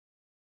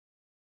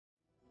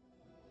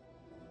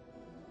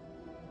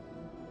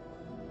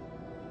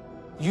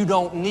You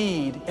don't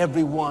need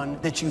everyone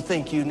that you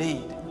think you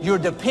need. You're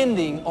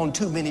depending on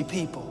too many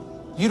people.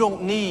 You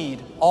don't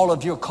need all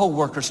of your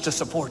coworkers to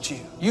support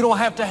you. You don't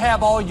have to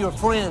have all your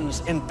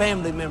friends and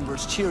family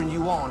members cheering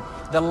you on.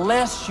 The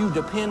less you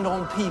depend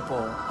on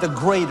people, the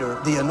greater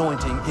the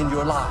anointing in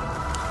your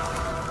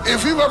life.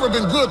 If you've ever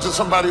been good to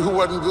somebody who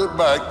wasn't good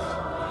back,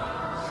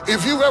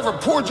 if you've ever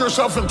poured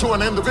yourself into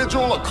an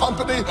individual, a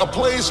company, a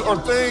place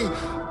or thing,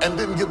 and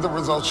didn't get the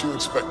results you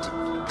expected.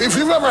 If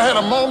you've ever had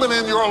a moment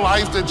in your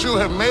life that you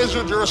have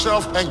measured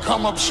yourself and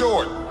come up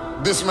short,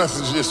 this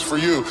message is for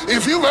you.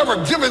 If you've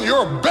ever given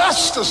your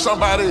best to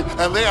somebody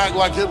and they act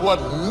like it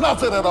wasn't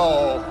nothing at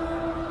all,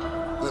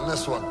 then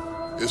this one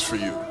is for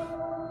you.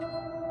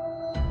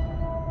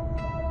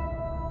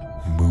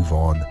 Move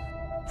on.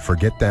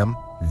 Forget them.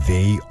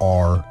 They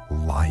are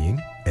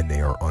lying and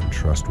they are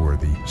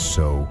untrustworthy,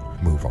 so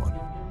move on.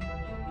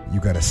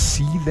 You got to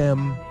see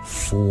them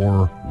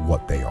for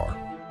what they are.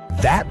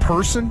 That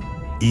person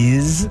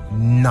is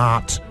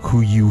not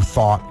who you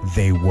thought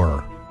they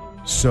were.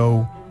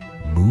 So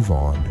move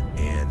on,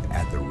 and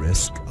at the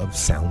risk of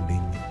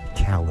sounding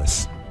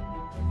callous,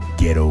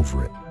 get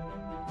over it.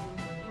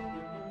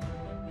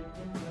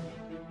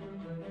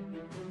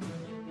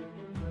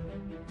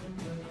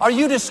 Are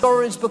you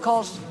discouraged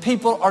because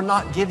people are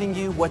not giving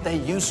you what they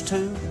used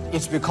to?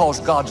 It's because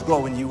God's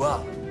growing you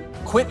up.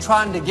 Quit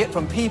trying to get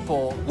from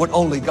people what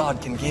only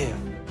God can give.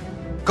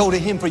 Go to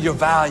Him for your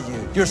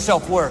value, your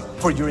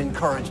self-worth, for your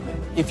encouragement.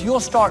 If you'll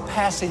start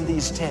passing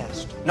these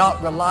tests,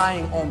 not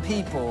relying on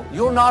people,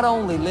 you'll not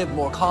only live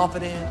more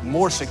confident,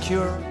 more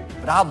secure,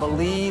 but I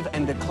believe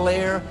and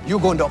declare you're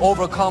going to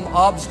overcome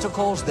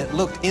obstacles that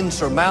looked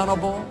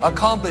insurmountable,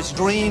 accomplish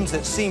dreams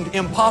that seemed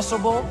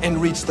impossible,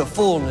 and reach the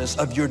fullness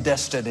of your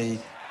destiny.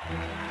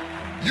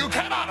 You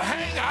cannot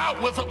hang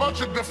out with a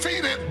bunch of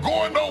defeated,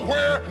 going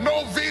nowhere,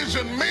 no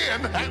vision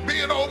men and be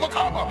an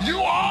overcomer. You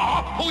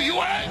are who you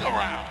hang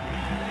around.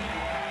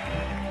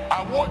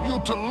 I want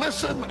you to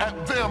listen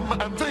at them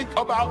and think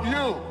about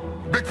you,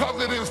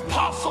 because it is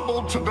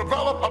possible to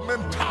develop a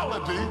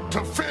mentality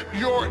to fit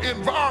your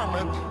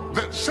environment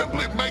that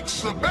simply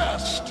makes the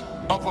best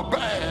of a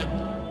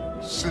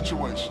bad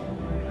situation.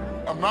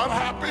 I'm not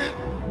happy.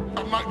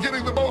 I'm not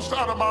getting the most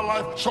out of my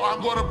life, so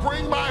I'm going to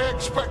bring my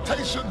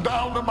expectation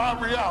down to my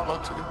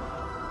reality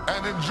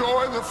and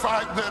enjoy the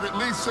fact that at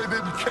least they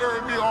didn't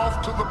carry me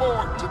off to the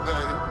morgue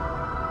today.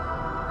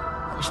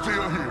 I'm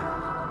still here.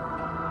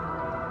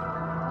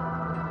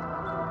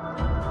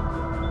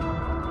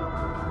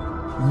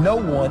 No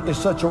one is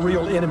such a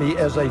real enemy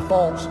as a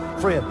false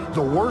friend.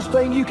 The worst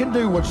thing you can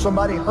do when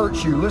somebody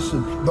hurts you,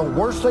 listen, the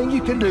worst thing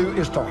you can do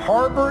is to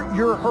harbor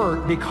your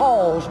hurt,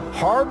 because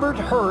harbored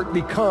hurt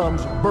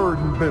becomes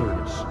burden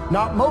bitterness.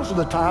 Not most of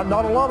the time,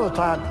 not a lot of the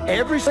time,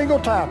 every single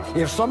time.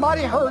 If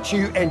somebody hurts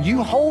you and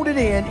you hold it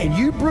in and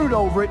you brood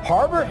over it,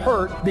 harbored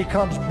hurt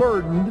becomes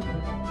burden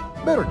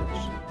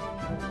bitterness.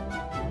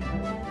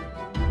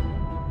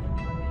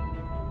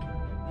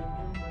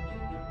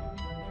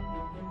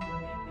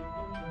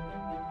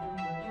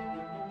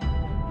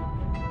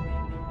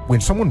 When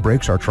someone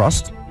breaks our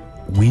trust,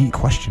 we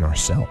question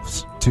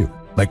ourselves too.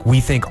 Like, we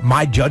think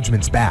my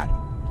judgment's bad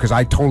because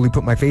I totally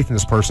put my faith in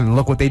this person and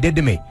look what they did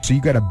to me. So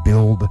you got to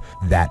build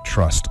that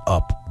trust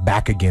up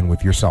back again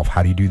with yourself.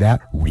 How do you do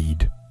that?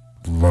 Read,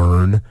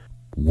 learn,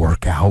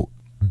 work out,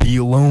 be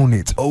alone.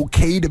 It's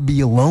okay to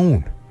be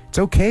alone. It's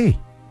okay.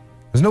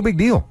 There's no big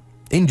deal.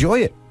 Enjoy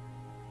it.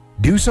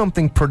 Do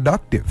something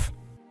productive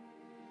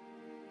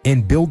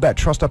and build that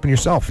trust up in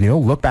yourself. You know,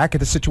 look back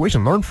at the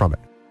situation, learn from it.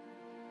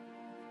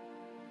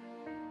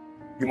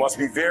 You must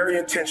be very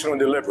intentional and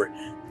deliberate.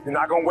 You're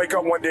not going to wake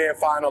up one day and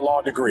find a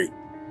law degree.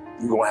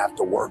 You're going to have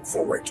to work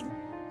for it.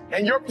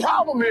 And your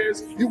problem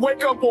is you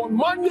wake up on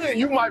Monday and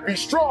you might be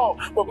strong,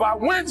 but by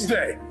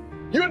Wednesday,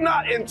 you're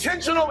not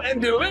intentional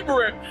and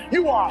deliberate.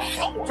 You are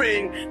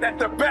hoping that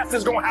the best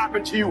is going to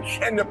happen to you,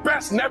 and the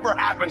best never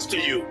happens to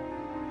you.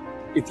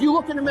 If you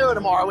look in the mirror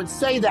tomorrow and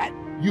say that,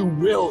 you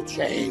will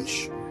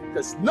change.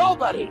 Because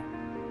nobody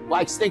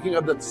likes thinking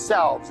of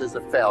themselves as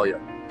a failure.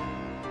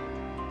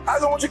 I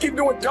don't want you to keep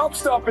doing dumb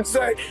stuff and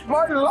say,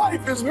 my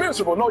life is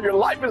miserable. No, your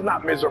life is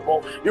not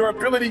miserable. Your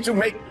ability to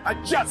make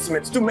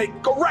adjustments, to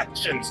make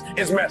corrections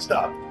is messed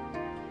up.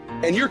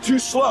 And you're too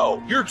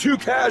slow. You're too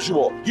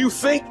casual. You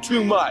think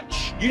too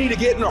much. You need to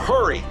get in a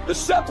hurry. The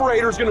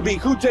separator is going to be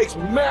who takes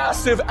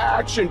massive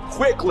action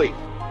quickly.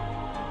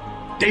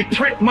 They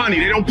print money.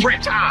 They don't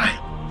print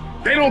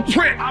time. They don't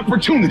print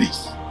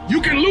opportunities. You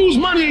can lose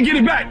money and get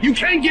it back. You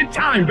can't get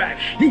time back.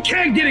 You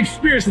can't get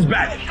experiences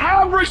back.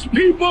 Average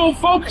people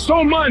focus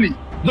on money.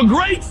 The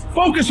greats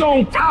focus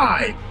on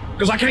time,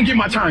 because I can't get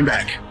my time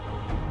back.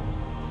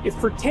 If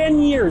for 10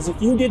 years, if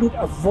you didn't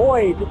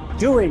avoid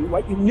doing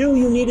what you knew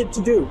you needed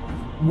to do,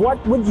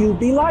 what would you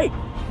be like?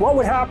 What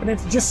would happen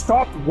if you just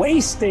stopped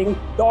wasting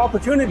the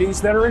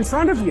opportunities that are in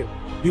front of you?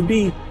 You'd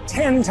be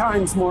 10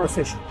 times more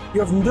efficient.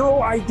 You have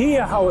no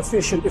idea how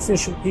efficient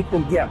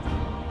people get.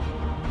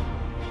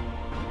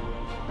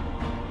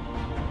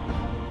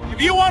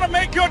 If you want to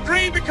make your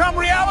dream become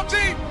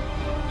reality,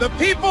 The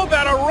people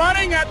that are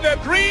running at their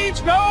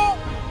dreams know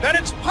that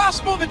it's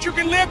possible that you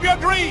can live your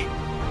dream,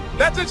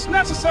 that it's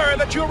necessary,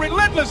 that you're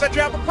relentless, that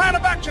you have a plan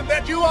of action,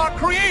 that you are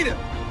creative.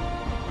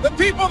 The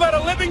people that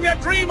are living their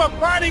dream of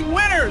finding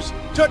winners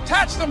to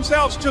attach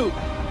themselves to.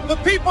 The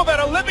people that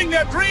are living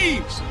their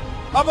dreams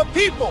are the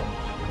people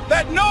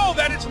that know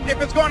that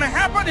if it's going to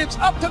happen, it's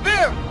up to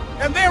them.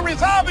 And they're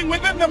resolving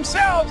within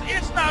themselves,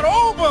 it's not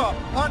over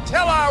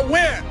until I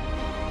win.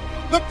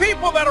 The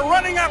people that are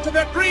running after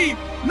their dream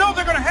know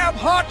they're going to have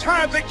hard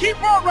times. They keep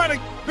on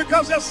running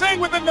because they're saying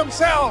within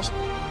themselves,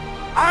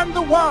 I'm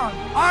the one,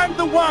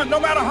 no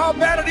matter how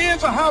bad it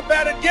is or how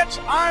bad it gets,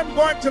 I'm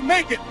going to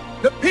make it.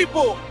 The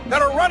people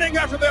that are running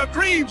after their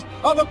dreams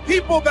are the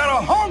people that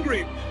are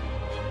hungry.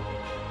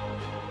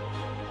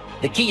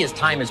 The key is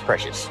time is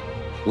precious.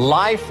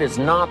 Life is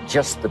not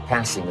just the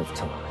passing of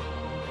time.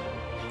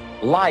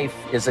 Life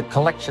is a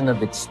collection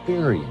of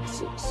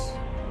experiences,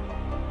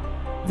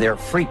 their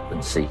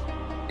frequency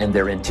and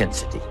their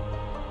intensity.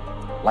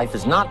 Life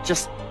is not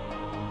just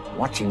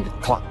watching the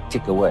clock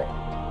tick away.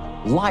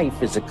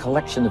 Life is a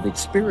collection of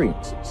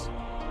experiences,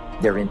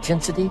 their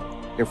intensity,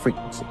 their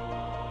frequency.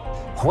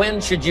 When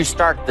should you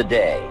start the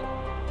day?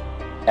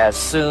 As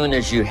soon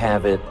as you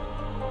have it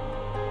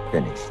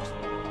finished.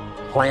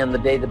 Plan the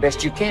day the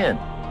best you can,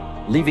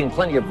 leaving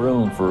plenty of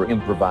room for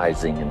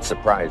improvising and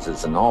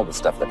surprises and all the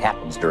stuff that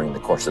happens during the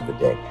course of the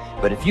day.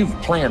 But if you've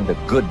planned a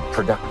good,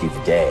 productive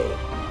day,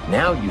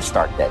 now you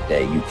start that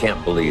day, you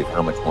can't believe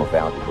how much more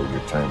valuable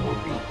your time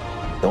will be.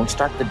 Don't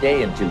start the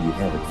day until you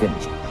have it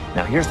finished.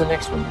 Now here's the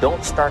next one.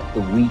 Don't start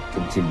the week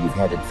until you've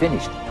had it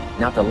finished.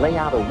 Now to lay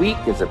out a week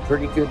is a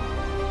pretty good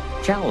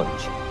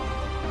challenge.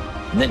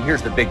 And then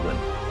here's the big one.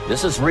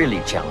 This is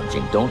really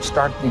challenging. Don't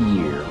start the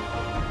year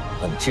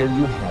until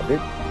you have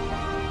it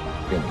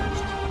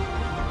finished.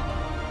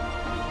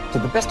 To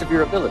the best of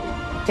your ability.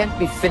 It can't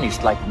be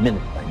finished like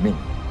minute by minute.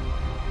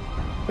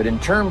 But in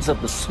terms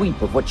of the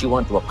sweep of what you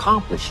want to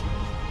accomplish,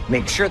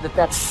 make sure that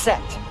that's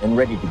set and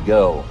ready to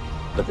go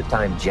by the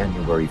time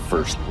January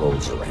 1st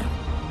rolls around.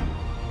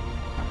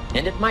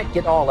 And it might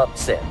get all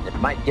upset. It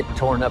might get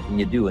torn up and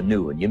you do a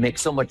new one. You make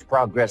so much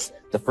progress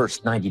the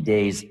first 90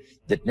 days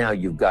that now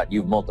you've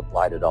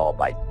multiplied it all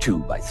by 2,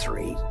 by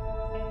 3.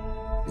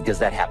 Because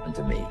that happened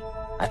to me.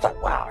 I thought,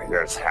 wow,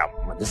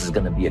 this is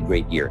going to be a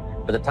great year.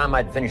 By the time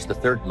I'd finished the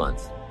 3rd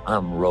month,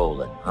 I'm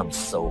rolling, I'm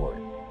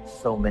soaring.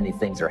 So many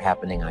things are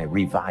happening, I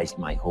revised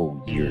my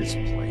whole year's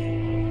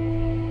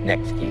plan.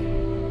 Next key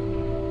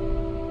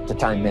to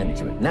time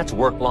management. And that's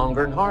work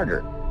longer and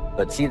harder.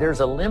 But see, there's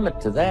a limit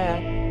to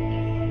that.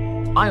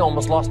 I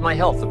almost lost my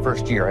health the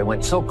first year. I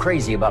went so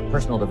crazy about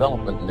personal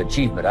development and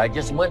achievement. I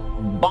just went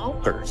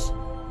bonkers.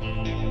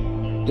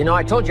 You know,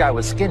 I told you I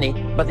was skinny.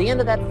 By the end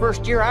of that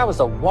first year, I was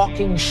a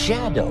walking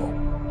shadow.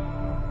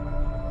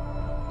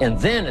 And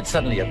then it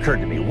suddenly occurred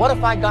to me, what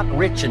if I got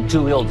rich and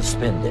too ill to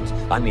spend it?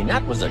 I mean,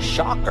 that was a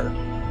shocker.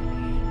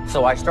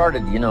 So I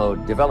started,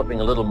 developing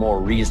a little more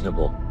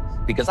reasonable.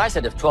 Because I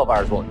said, if 12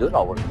 hours won't do it,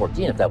 I'll work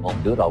 14. If that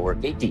won't do it, I'll work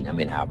 18. I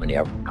mean, how many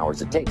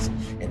hours it takes.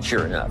 And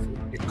sure enough,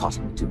 it cost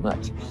me too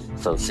much.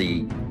 So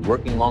see,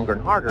 working longer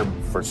and harder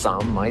for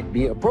some might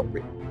be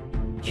appropriate.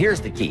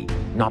 Here's the key,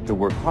 not to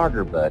work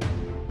harder, but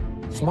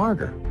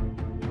smarter.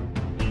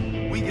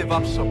 We give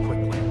up so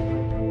quickly.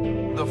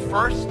 The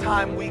first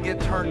time we get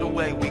turned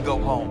away, we go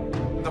home.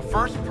 The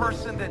first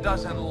person that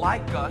doesn't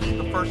like us,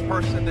 the first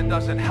person that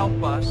doesn't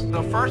help us,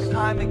 the first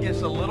time it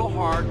gets a little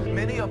hard,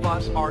 many of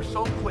us are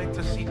so quick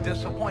to see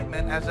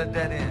disappointment as a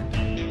dead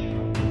end.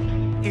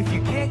 If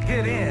you can't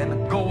get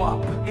in, go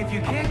up. If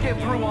you can't get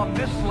through on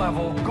this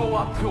level, go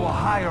up to a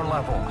higher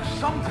level.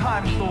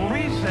 Sometimes the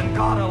reason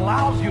God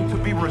allows you to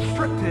be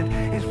restricted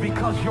is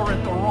because you're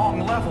at the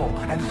wrong level.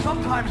 And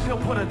sometimes He'll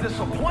put a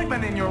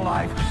disappointment in your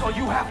life, so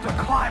you have to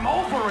climb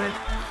over it.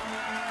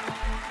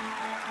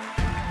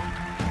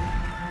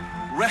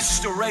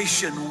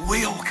 Restoration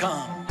will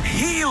come.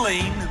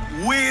 Healing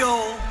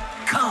will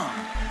come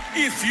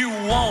if you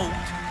won't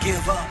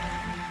give up.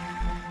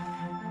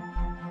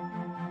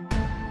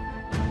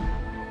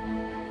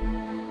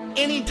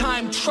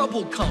 Anytime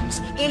trouble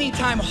comes,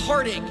 anytime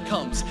heartache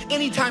comes,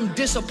 anytime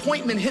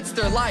disappointment hits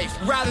their life,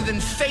 rather than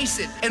face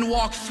it and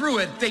walk through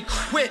it, they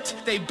quit,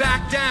 they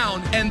back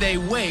down, and they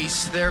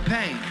waste their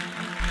pain.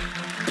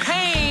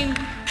 Pain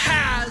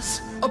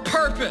has a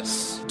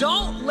purpose.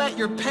 Don't let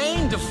your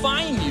pain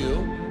define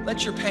you.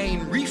 Let your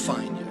pain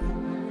refine you.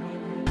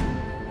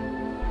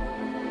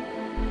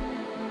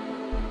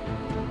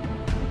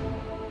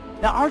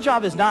 Now, our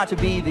job is not to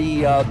be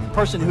the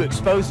person who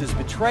exposes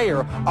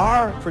betrayers.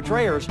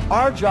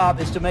 Our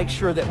job is to make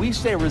sure that we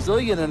stay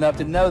resilient enough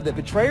to know that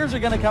betrayers are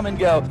going to come and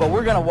go, but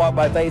we're going to walk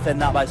by faith and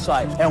not by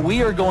sight. And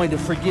we are going to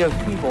forgive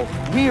people.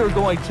 We are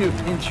going to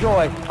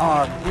enjoy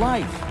our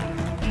life.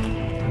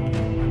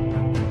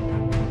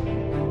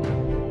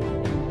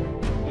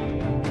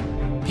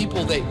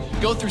 People, they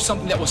go through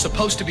something that was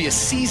supposed to be a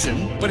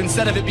season, but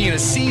instead of it being a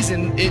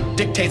season, it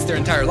dictates their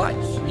entire life.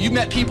 You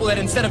met people that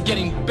instead of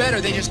getting better,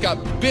 they just got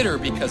bitter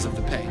because of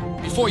the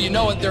pain. Before before you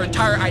know it, their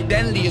entire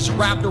identity is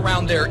wrapped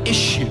around their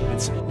issue.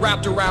 It's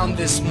wrapped around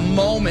this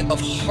moment of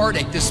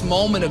heartache, this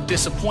moment of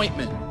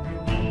disappointment.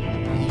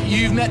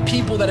 You've met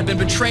people that have been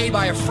betrayed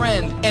by a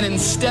friend, and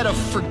instead of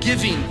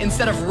forgiving,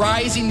 instead of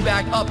rising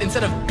back up,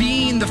 instead of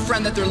being the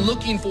friend that they're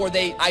looking for,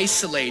 they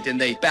isolate and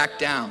they back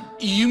down.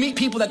 You meet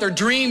people that their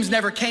dreams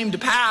never came to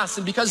pass,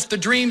 and because the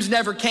dreams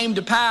never came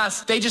to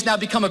pass, they just now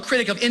become a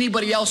critic of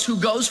anybody else who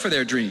goes for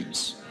their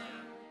dreams.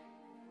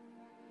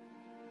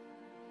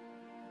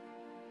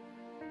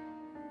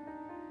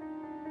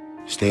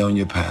 Stay on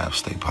your path,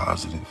 stay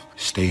positive,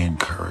 stay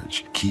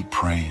encouraged, keep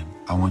praying.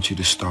 I want you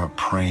to start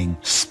praying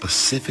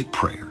specific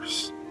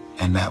prayers,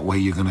 and that way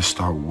you're going to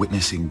start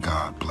witnessing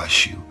God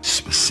bless you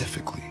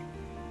specifically.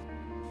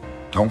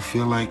 Don't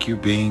feel like you're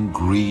being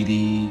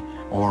greedy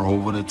or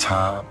over the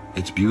top.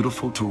 It's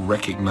beautiful to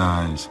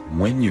recognize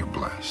when you're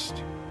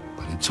blessed,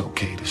 but it's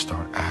okay to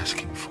start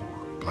asking for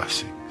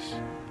blessings.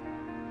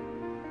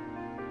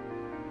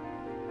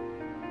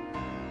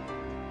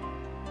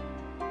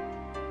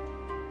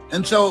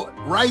 And so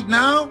right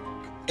now,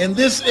 in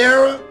this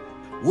era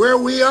where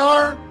we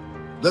are,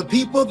 the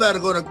people that are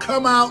going to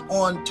come out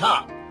on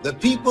top, the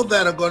people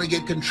that are going to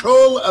get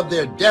control of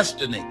their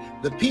destiny,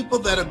 the people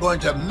that are going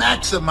to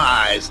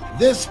maximize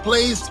this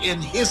place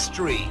in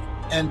history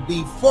and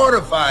be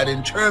fortified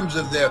in terms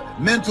of their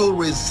mental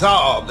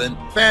resolve and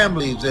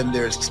families and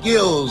their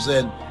skills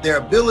and their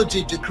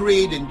ability to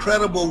create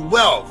incredible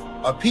wealth,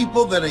 are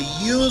people that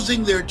are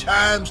using their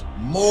times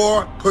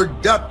more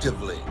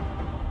productively.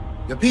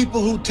 The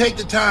people who take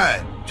the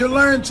time to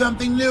learn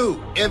something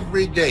new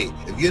every day.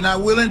 If you're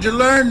not willing to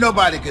learn,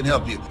 nobody can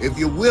help you. If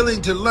you're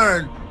willing to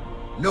learn,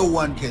 no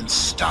one can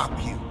stop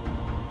you.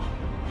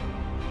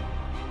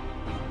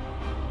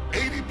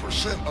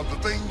 80% of the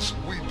things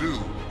we do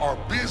are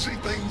busy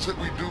things that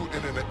we do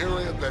in an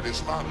area that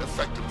is not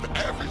effective. The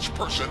average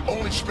person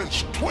only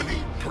spends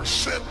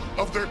 20%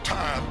 of their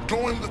time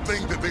doing the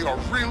thing that they are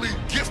really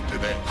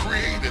gifted at,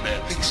 created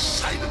at,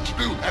 excited to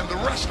do. And the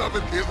rest of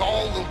it is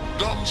all the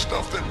dumb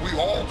stuff that we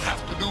all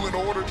have to do in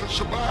order to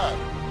survive.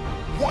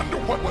 Wonder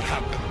what would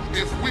happen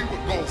if we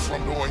would go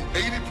from doing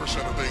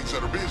 80% of things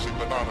that are busy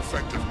but not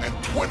effective and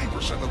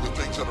 20% of the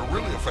things that are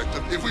really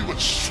effective if we would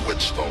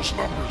switch those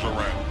numbers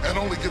around and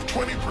only give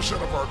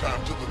 20% of our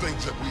time to the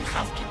things that we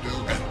have to do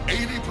and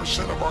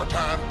 80% of our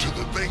time to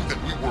the thing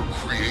that we were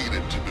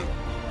created to do.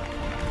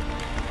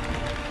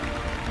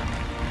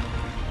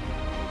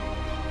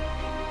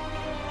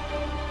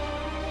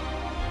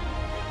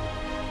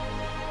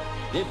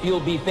 If you'll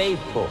be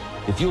faithful,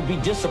 if you'll be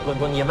disciplined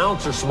when the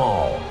amounts are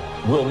small,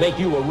 we'll make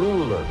you a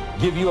ruler,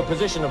 give you a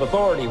position of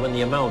authority when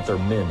the amounts are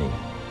many.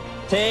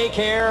 Take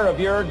care of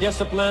your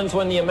disciplines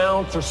when the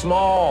amounts are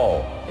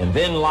small, and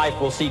then life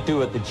will see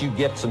to it that you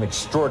get some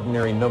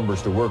extraordinary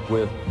numbers to work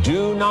with.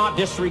 Do not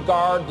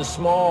disregard the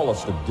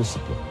smallest of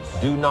disciplines.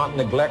 Do not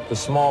neglect the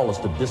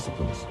smallest of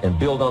disciplines, and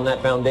build on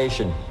that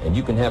foundation, and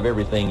you can have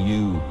everything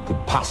you could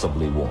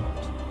possibly want.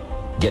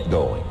 Get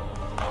going.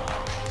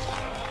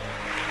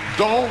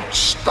 Don't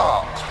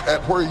stop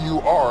at where you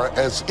are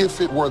as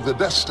if it were the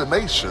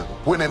destination,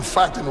 when in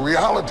fact, in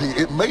reality,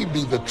 it may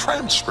be the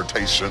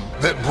transportation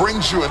that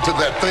brings you into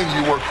that thing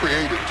you were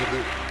created to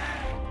do.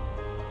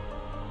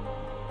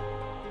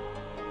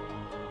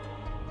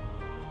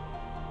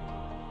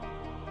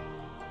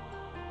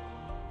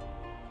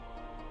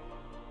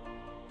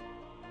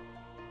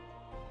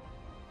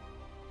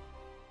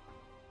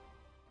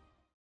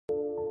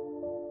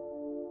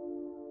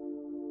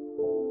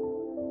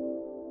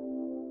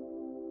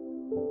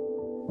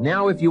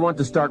 Now, if you want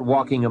to start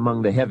walking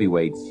among the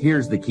heavyweights,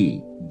 here's the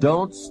key.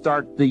 Don't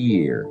start the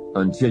year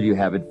until you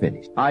have it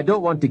finished. I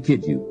don't want to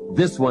kid you.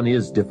 This one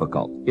is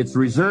difficult. It's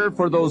reserved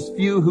for those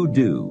few who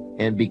do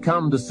and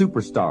become the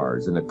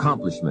superstars in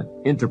accomplishment,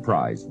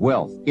 enterprise,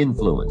 wealth,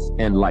 influence,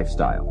 and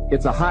lifestyle.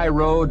 It's a high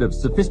road of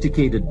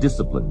sophisticated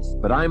disciplines,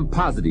 but I'm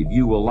positive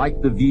you will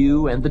like the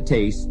view and the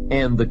taste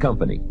and the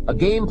company. A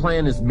game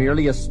plan is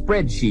merely a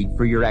spreadsheet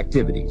for your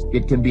activities.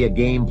 It can be a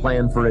game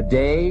plan for a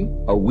day,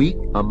 a week,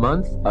 a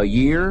month, a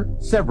year,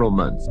 several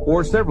months,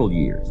 or several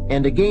years.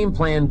 And a game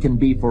plan can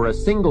be for a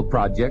single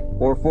project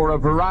or for a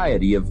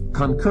variety of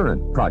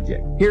concurrent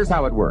projects. Here's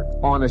how it works.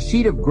 On a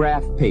sheet of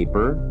graph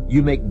paper,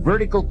 you make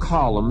vertical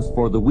columns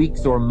for the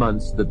weeks or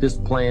months that this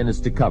plan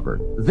is to cover.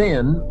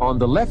 Then, on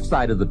the left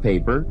side of the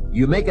paper,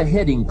 you make a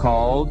heading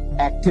called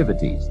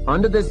Activities.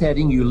 Under this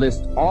heading, you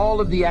list all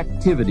of the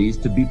activities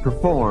to be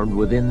performed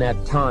within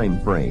that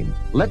time frame.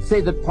 Let's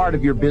say that part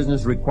of your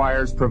business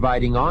requires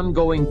providing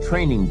ongoing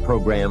training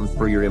programs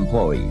for your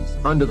employees.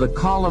 Under the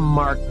column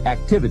marked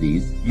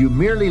Activities, you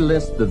merely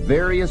list the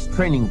various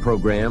training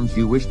programs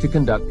you wish to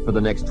conduct for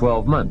the next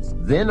 12 months.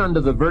 Then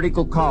under the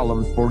vertical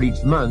columns for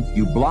each month,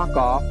 you block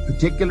off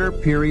particular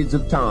periods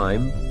of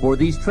time for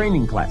these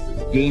training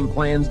classes. Game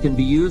plans can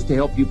be used to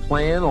help you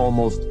plan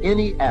almost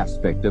any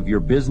aspect of your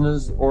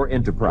business or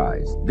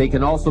enterprise. They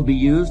can also be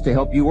used to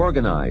help you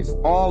organize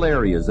all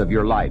areas of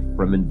your life,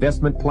 from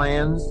investment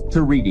plans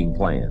to reading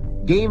plans.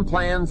 Game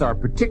plans are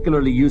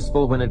particularly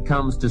useful when it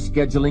comes to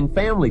scheduling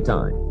family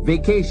time,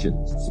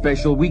 vacations,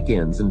 special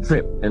weekends and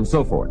trips, and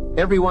so forth.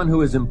 Everyone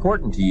who is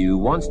important to you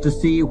wants to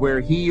see where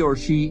he or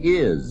she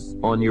is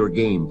on your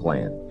game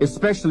plan,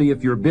 especially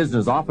if your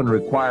business often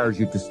requires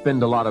you to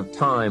spend a lot of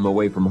time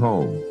away from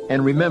home.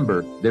 And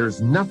remember,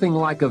 there's nothing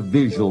like a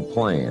visual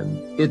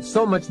plan. It's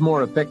so much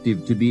more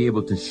effective to be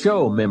able to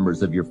show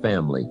members of your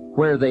family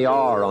where they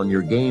are on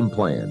your game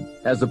plan,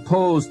 as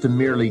opposed to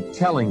merely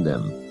telling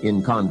them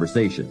in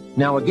conversation.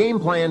 Now, a game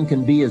plan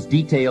can be as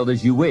detailed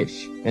as you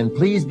wish, and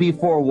please be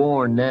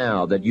forewarned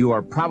now that you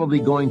are probably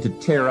going to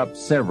tear up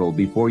several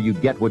before you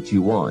get what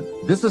you want.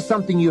 This is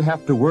something you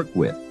have to work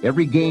with.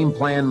 Every game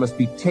plan must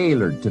be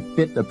tailored to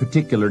fit a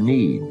particular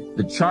need.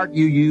 The chart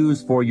you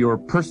use for your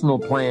personal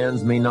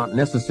plans may not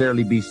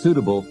necessarily be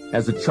suitable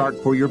as a chart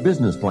for your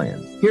business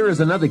plans. Here is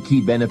another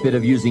key benefit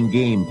of using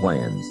game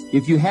plans.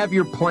 If you have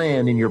your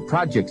plan in your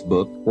projects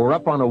book or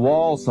up on a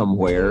wall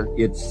somewhere,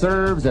 it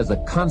serves as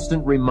a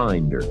constant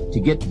reminder to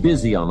get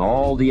busy on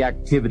all the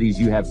activities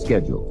you have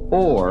scheduled.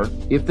 Or,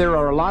 if there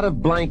are a lot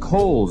of blank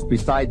holes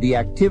beside the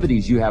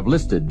activities you have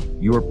listed,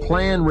 your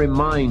plan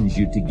reminds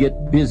you to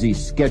get busy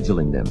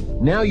scheduling them.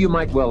 Now you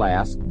might well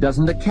ask,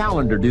 doesn't a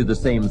calendar do the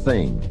same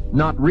thing?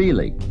 Not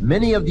really.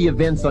 Many of the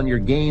events on your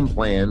game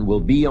plan will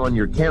be on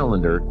your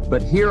calendar,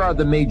 but here are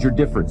the major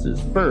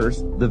differences.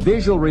 First, the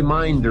visual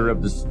reminder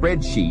of the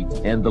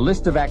spreadsheet and the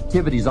list of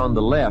activities on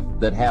the left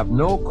that have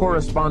no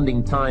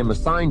corresponding time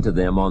assigned to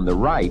them on the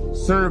right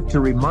serve to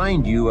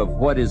remind you of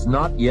what is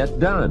not yet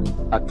done.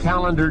 A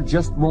calendar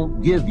just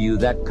won't give you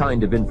that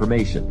kind of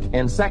information.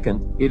 And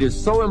second, it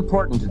is so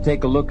important to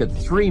take a look at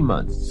 3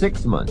 months,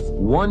 6 months,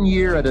 1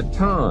 year at a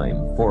time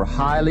for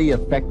highly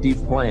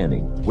effective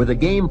planning. With a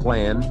game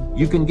plan,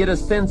 you can get a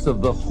sense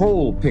of the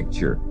whole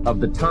picture of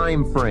the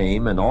time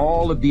frame and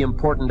all of the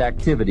important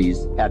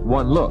activities at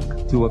one look.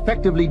 To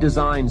effectively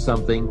design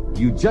something,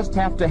 you just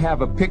have to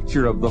have a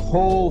picture of the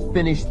whole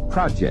finished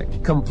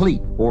project,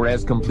 complete or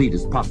as complete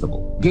as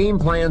possible. Game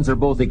plans are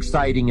both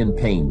exciting and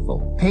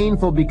painful.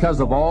 Painful because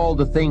of all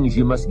the things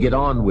you must get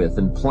on with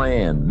and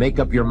plan, make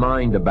up your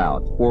mind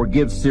about, or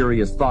give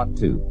serious thought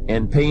to.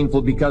 And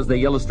painful because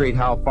they illustrate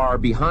how far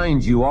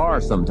behind you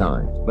are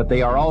sometimes. But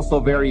they are also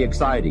very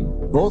exciting,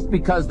 both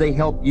because they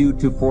help you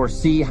to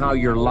foresee how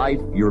your life,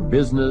 your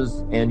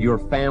business, and your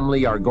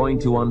family are going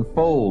to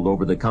unfold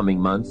over the coming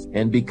months,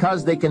 and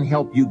because they can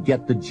help you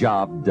get the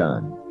job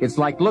done. It's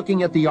like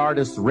looking at the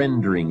artist's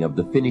rendering of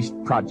the finished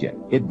project.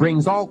 It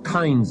brings all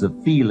kinds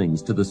of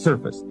feelings to the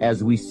surface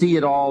as we see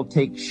it all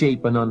take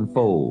shape and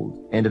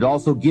unfold. And it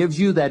also gives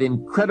you that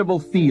incredible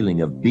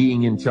feeling of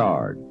being in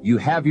charge. You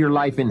have your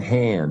life in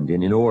hand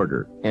and in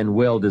order and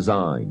well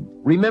designed.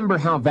 Remember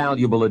how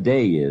valuable a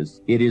day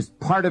is. It is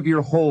part of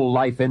your whole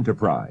life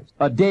enterprise.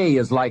 A day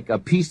is like a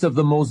piece of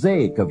the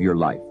mosaic of your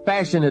life.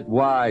 Fashion it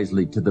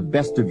wisely to the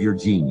best of your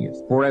genius.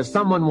 For as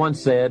someone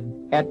once said,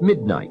 at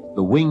midnight,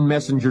 the winged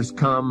messengers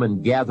come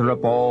and gather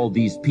up all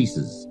these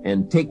pieces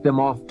and take them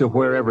off to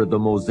wherever the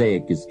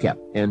mosaic is kept.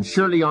 And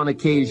surely on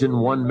occasion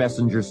one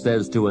messenger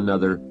says to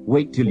another,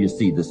 wait till you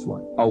see this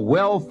one. A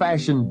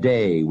well-fashioned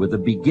day with a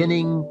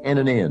beginning and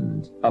an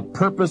end, a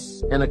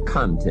purpose and a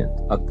content,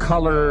 a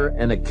color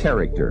and a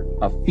character,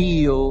 a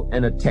feel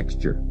and a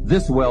texture.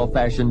 This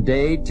well-fashioned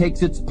day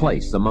takes its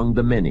place among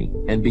the many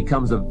and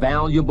becomes a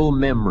valuable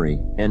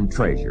memory and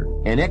treasure,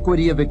 an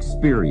equity of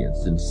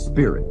experience and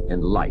spirit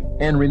and life.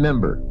 And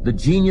remember, the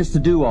genius to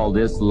do all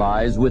this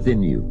lies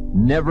within you.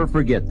 Never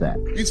forget that.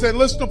 He said,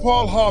 listen to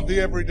Paul Harvey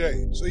every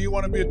day. So you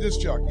want to be a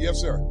disc jockey?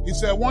 Yes, sir. He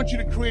said, I want you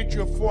to create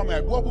your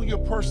format. What will your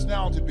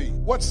personality be?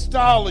 What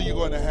style are you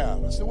going to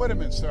have? I said, wait a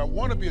minute, sir. I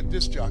want to be a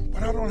disc jockey,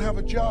 but I don't have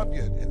a job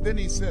yet. And then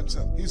he said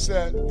something. He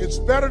said, it's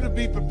better to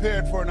be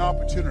prepared for an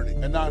opportunity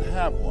and not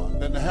have one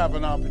than to have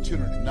an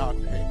opportunity not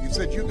pay. He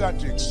said, you got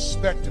to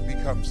expect to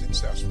become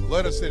successful.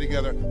 Let us say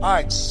together, I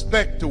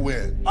expect to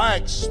win. I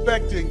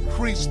expect to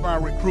increase my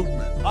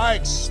recruitment. I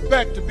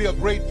expect to be a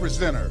great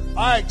presenter.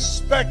 I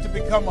expect to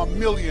become a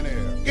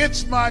millionaire.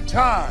 It's my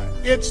time.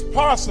 It's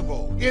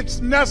possible. It's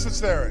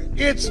necessary.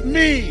 It's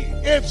me.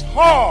 It's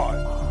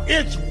hard.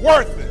 It's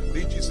worth it.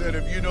 Nietzsche said,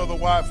 if you know the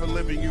why for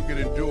living, you can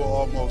endure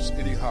almost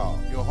anyhow.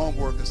 Your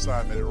homework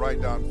assignment is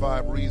write down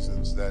 5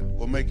 reasons that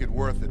will make it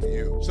worth it to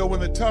you. So when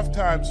the tough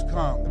times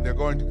come, and they're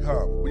going to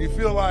come, when you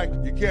feel like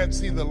you can't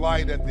see the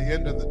light at the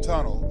end of the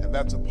tunnel, and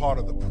that's a part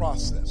of the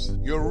process,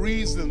 your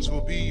reasons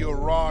will be your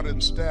rod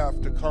and staff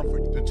to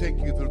comfort you, to take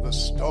you through the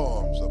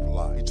storms of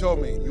life. He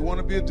told me, you want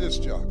to be a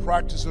disc jockey,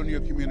 practice on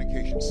your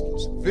communication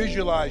skills.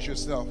 Visualize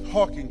yourself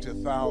talking to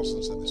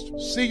thousands of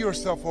instruments. See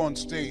yourself on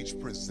stage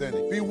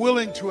presenting. Be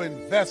willing to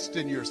invest invest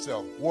in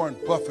yourself. Warren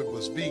Buffett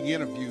was being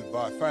interviewed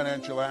by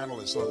financial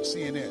analysts on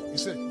CNN. He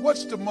said,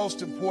 what's the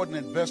most important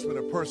investment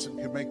a person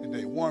can make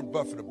today? Warren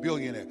Buffett, a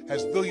billionaire,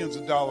 has billions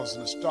of dollars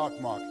in the stock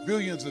market,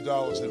 billions of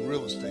dollars in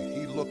real estate.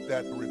 He looked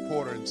at the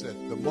reporter and said,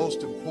 the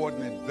most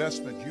important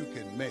investment you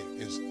can make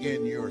is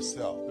in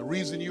yourself. The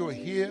reason you are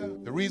here,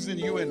 the reason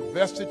you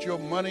invested your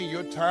money,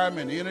 your time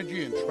and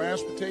energy and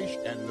transportation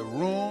and the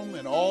room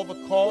and all the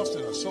costs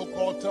in a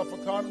so-called tough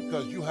economy,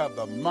 because you have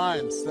the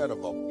mindset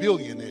of a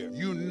billionaire.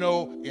 You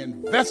know,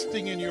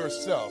 investing in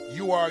yourself,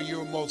 you are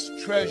your most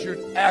treasured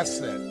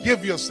asset.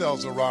 Give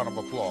yourselves a round of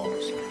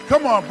applause.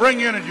 Come on,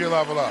 bring energy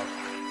level up.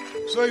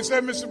 So he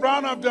said, Mr.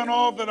 Brown, I've done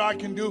all that I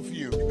can do for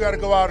you. You got to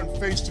go out and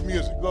face the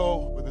music.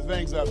 Go with the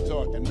things I've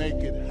taught and make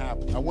it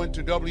happen. I went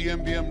to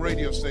WMBM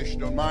radio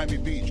station on Miami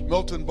Beach.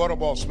 Milton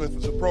Butterball Smith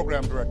was the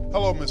program director.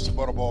 Hello, Mr.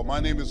 Butterball. My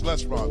name is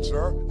Les Brown,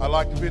 sir. I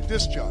like to be a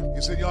disc jockey.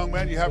 He said, young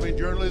man, you have any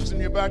journalism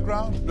in your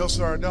background? No,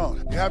 sir, I don't.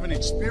 You have any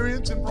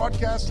experience in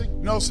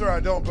broadcasting? No, sir, I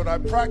don't, but I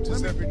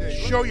practice every day.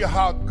 Show you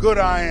how good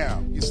I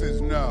am. He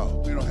says,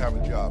 no, we don't have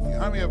a job for you.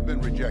 How many have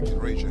been rejected?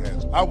 Raise your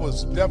hands. I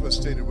was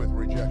devastated with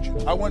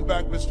rejection. I went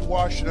back, Mr.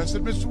 Washington. I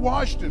said, Mr.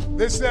 Washington.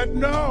 They said,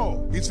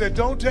 no. He said,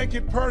 don't take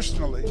it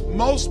personally.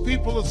 Most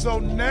people are so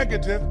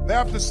negative, they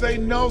have to say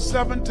no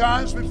 7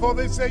 times before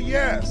they say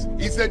yes.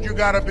 He said, you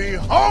got to be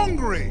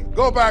hungry.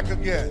 Go back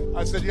again.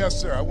 I said, yes,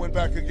 sir. I went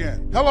back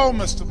again. Hello,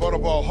 Mr.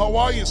 Butterball. How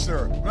are you,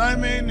 sir? My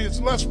name is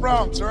Les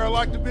Brown, sir. I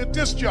like to be a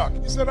disc jockey.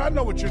 He said, I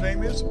know what your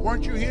name is.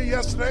 Weren't you here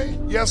yesterday?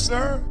 Yes,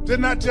 sir.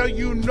 Didn't I tell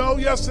you no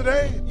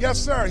yesterday? Yes,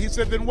 sir. He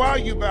said, then why are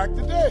you back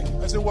today?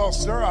 I said, well,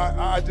 sir,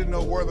 I didn't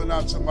know whether or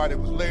not somebody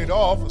was laid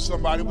off or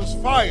somebody was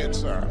fired,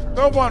 sir.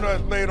 No one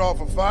was laid off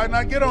or fired.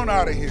 Now get on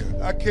out of here.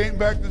 I came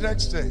back the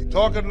next day,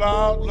 talking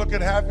loud,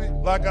 looking happy,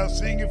 like I was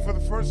seeing you for the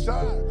first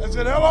time. I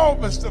said, hello,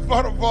 Mr.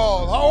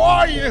 Butterball. How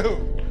are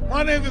you?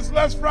 My name is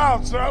Les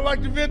Brown, sir. I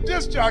like to be a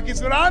disc jockey. He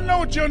said, I know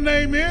what your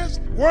name is.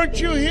 Weren't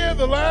you here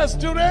the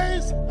last 2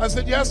 days? I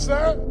said, yes,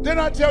 sir. Didn't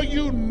I tell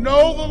you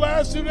no the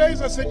last 2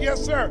 days? I said,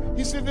 yes, sir.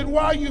 He said, then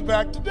why are you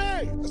back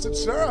today? I said,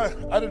 sir,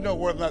 I didn't know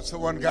whether or not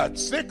someone got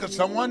sick or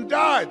someone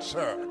died,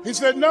 sir. He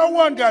said, no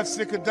one got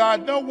sick or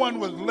died. No one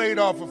was laid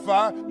off or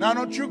fired. Now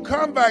don't you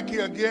come back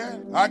here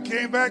again. I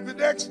came back the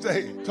next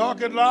day,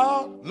 talking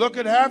loud,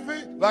 looking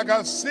happy, like I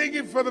was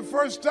singing for the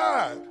first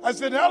time. I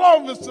said,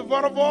 hello, Mr.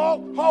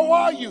 Butterball. How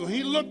are you?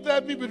 He looked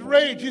at me with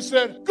rage. He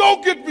said,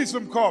 go get me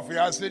some coffee.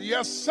 I said,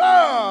 yes, sir.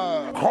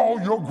 Call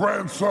your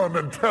grandson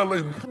and tell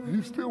him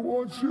he still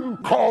wants you.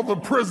 Call the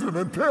prison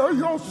and tell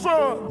your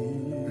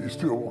son he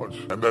still wants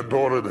you. And that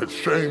daughter that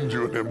shamed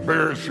you and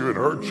embarrassed you and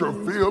hurt your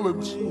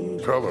feelings,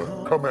 tell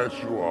her, come as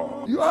you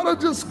are. You ought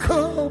to just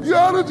come. You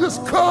ought to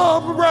just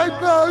come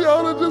right now. You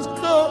ought to just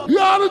come. You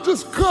ought to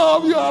just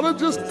come. You ought to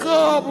just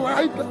come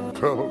right now.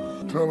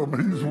 Tell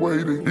him he's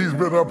waiting. He's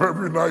been up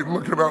every night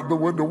looking out the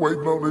window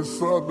waiting on his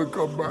son to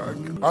come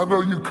back. I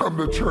know you come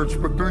to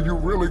church, but do you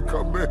really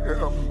come to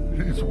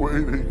him? He's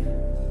waiting.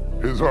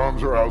 His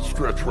arms are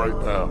outstretched right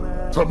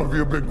now. Some of you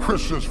have been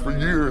Christians for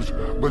years,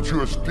 but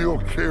you are still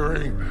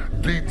carrying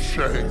deep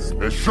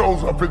shame. It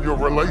shows up in your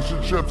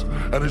relationships,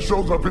 and it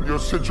shows up in your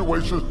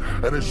situations,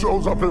 and it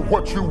shows up in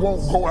what you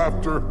won't go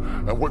after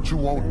and what you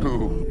won't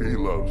do. He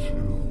loves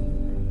you.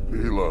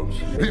 He loves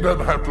you. He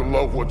doesn't have to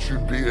love what you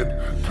did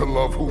to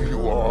love who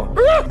you are.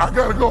 I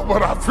gotta go,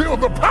 but I feel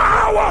the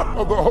power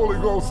of the Holy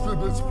Ghost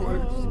in this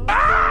place.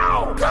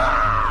 Ow!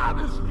 God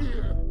is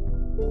here.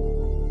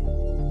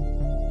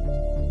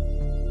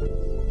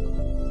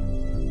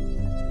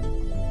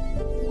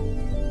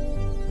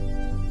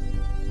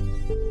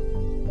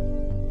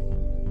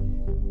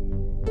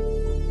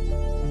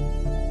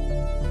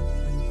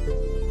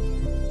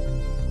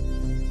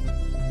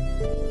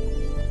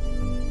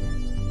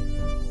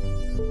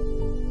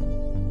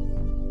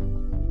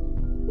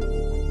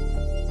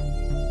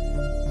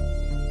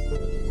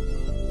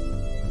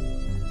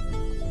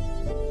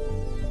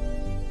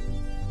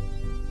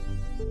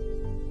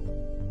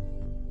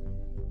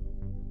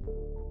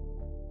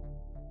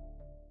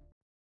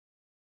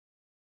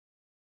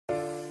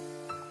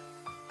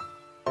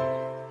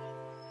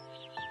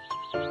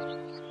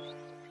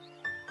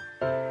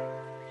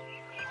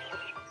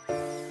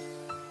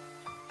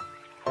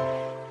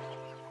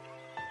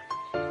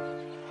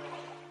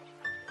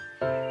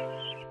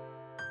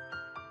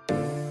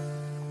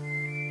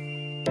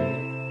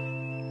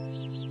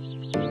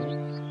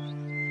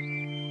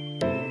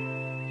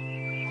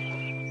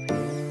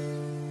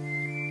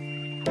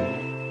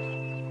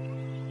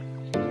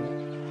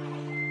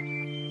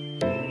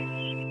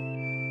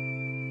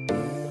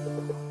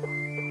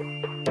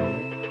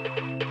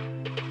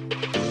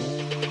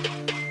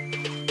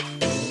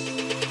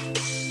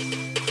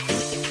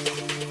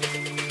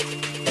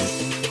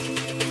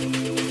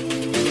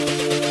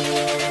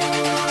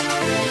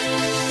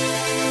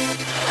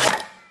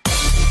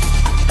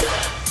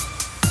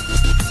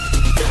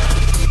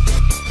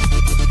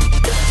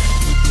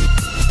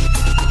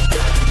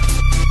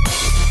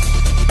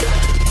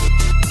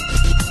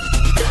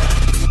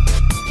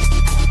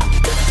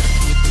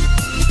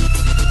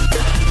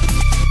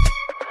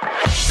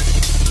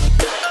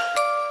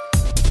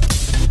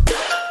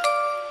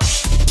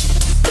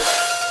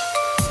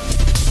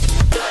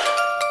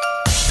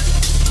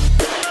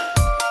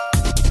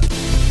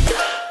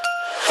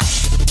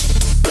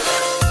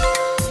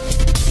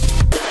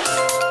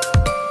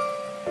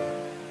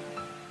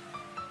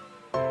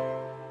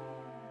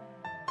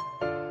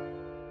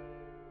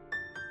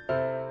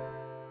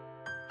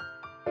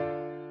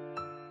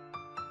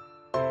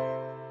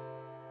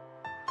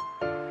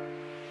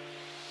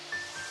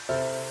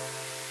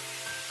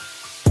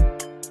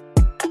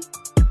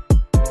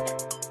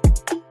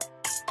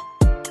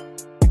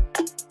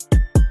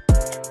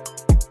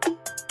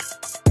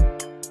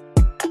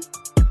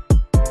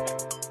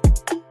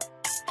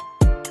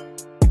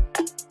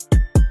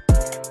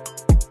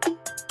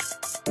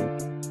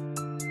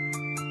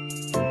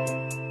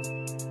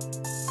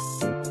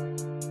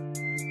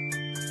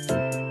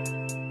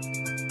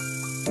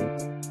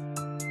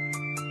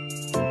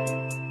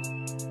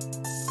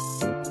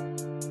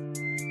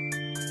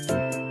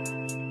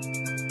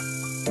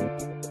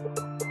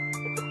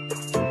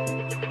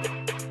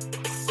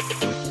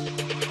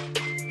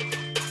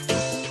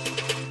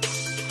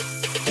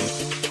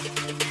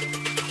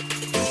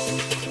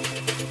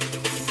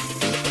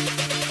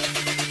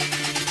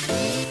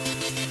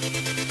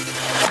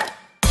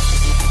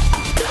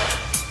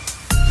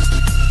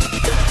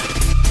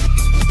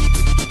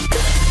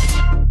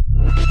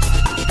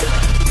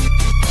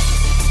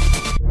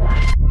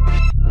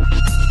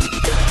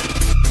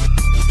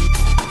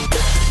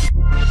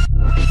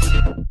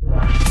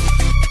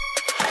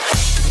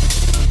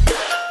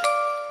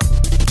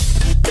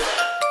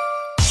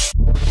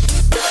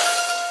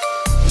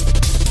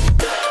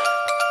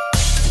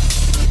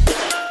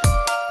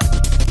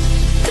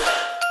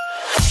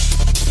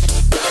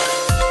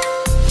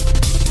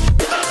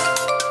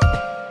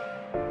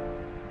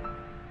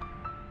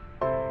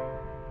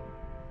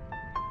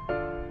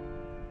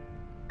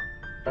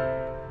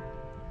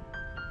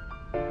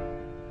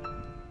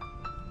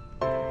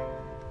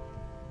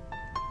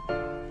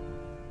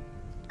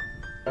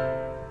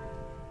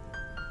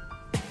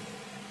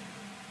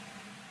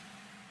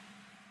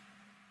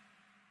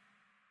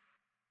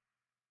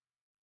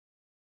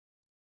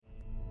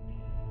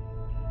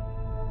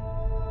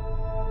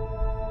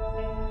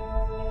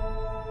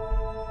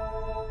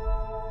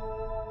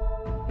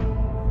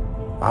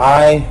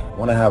 I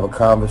want to have a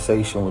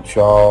conversation with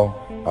y'all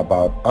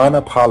about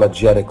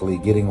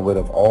unapologetically getting rid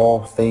of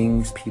all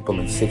things, people,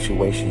 and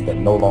situations that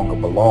no longer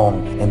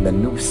belong in the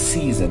new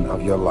season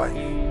of your life.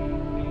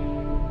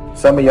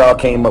 Some of y'all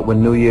came up with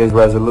New Year's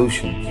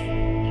resolutions.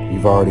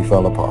 You've already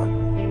fell apart.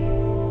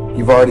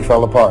 You've already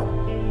fell apart.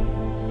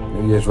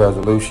 New Year's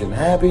resolution,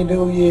 Happy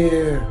New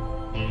Year.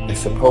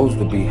 It's supposed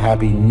to be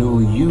Happy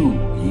New You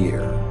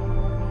Year.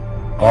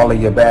 All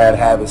of your bad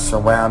habits,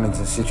 surroundings,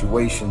 and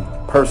situations,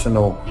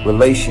 personal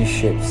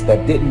relationships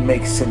that didn't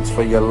make sense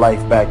for your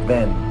life back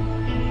then.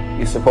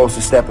 You're supposed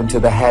to step into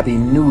the Happy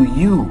New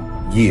You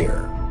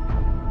Year.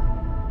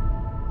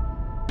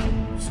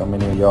 So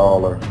many of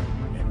y'all are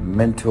in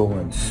mental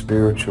and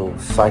spiritual,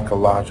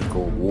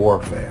 psychological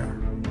warfare.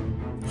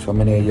 So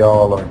many of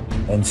y'all are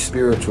in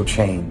spiritual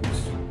chains.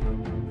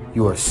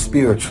 You are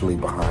spiritually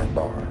behind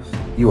bars.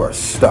 You are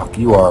stuck.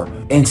 You are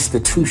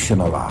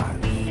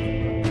institutionalized.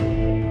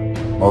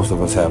 Most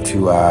of us have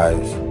two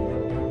eyes,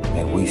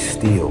 and we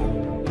still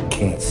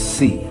can't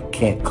see,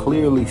 can't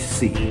clearly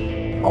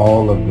see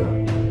all of the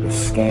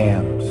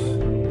scams,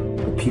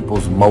 the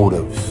people's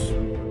motives.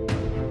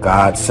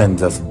 God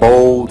sends us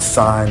bold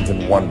signs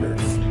and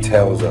wonders,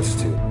 tells us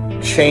to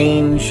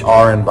change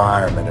our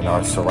environment and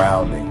our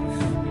surroundings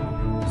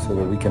so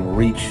that we can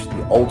reach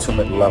the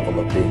ultimate level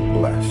of being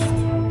blessed.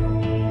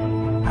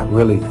 I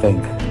really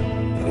think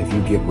that if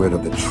you get rid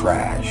of the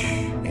trash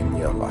in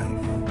your life,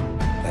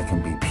 that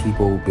can be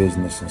people,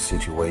 business, and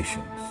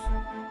situations,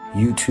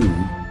 you too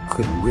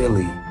could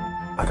really,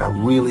 I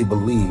really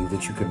believe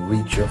that you can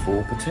reach your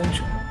full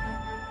potential.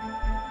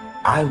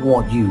 I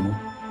want you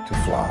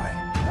to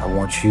fly. I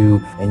want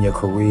you and your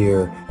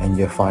career and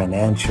your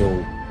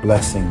financial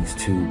blessings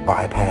to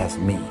bypass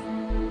me.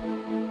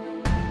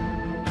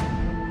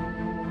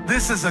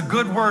 This is a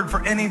good word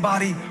for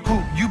anybody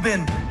who you've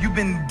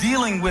been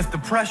dealing with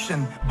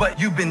depression, but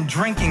you've been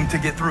drinking to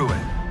get through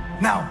it.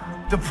 Now,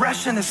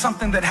 depression is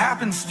something that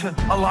happens to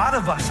a lot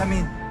of us. I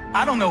mean,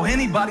 I don't know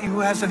anybody who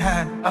hasn't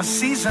had a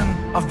season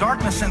of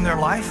darkness in their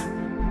life.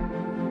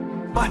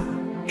 But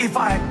if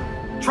I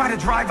try to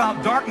drive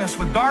out darkness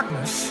with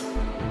darkness,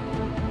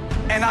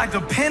 and I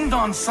depend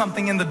on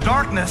something in the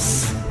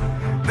darkness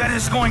that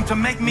is going to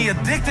make me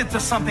addicted to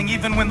something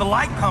even when the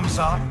light comes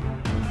up,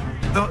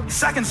 the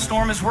second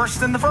storm is worse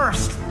than the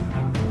first.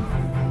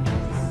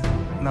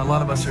 Now, a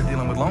lot of us are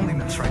dealing with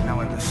loneliness right now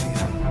in this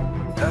season.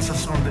 That's a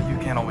storm that you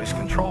can't always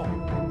control.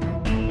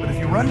 But if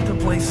you run to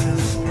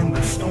places in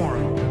the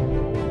storm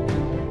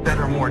that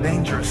are more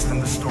dangerous than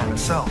the storm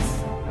itself,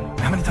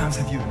 how many times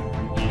have you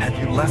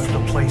left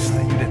a place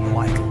that you didn't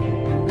like?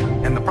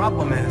 And the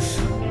problem is,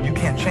 you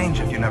can't change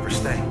if you never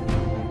stay.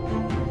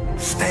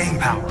 Staying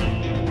power.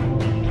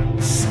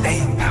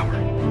 Staying power.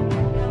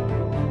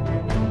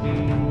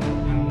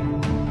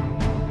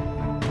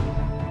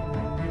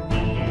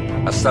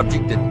 A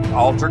subject that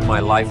altered my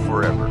life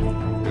forever.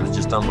 It was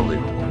just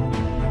unbelievable.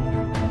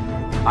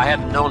 I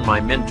hadn't known my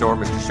mentor,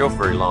 Mr. Scho,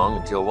 very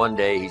long until one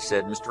day he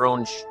said, Mr.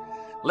 Onge,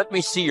 let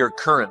me see your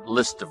current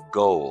list of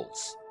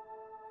goals.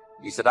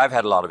 He said, I've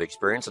had a lot of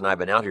experience and I've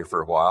been out here for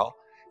a while.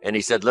 And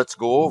he said, let's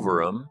go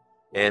over them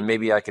and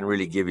maybe I can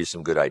really give you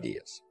some good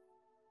ideas.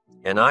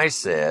 And I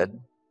said,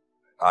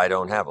 I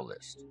don't have a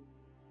list.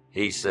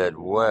 He said,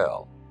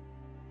 well,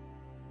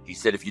 he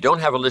said, if you don't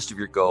have a list of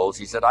your goals,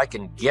 he said, I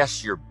can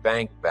guess your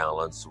bank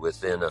balance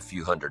within a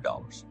few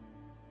 $100s,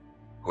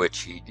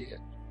 which he did.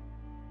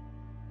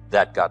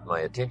 That got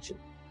my attention.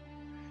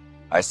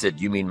 I said,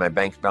 you mean my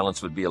bank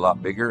balance would be a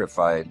lot bigger if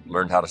I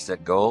learned how to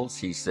set goals?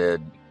 He said,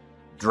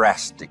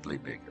 drastically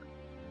bigger.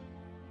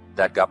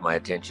 That got my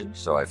attention,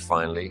 so I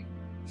finally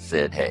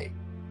said, hey,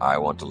 I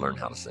want to learn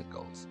how to set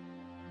goals.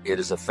 It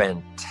is a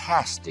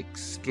fantastic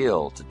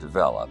skill to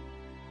develop,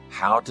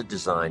 how to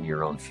design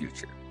your own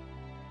future.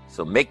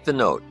 So make the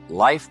note,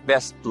 life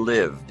best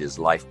lived is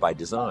life by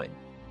design,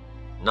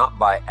 not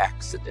by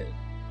accident,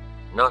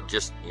 not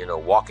just,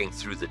 walking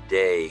through the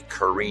day,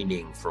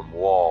 careening from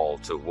wall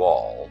to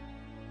wall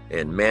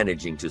and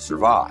managing to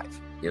survive.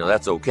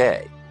 That's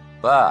okay.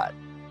 But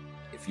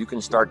if you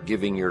can start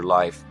giving your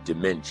life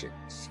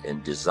dimensions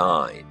and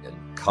design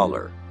and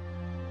color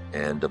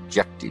and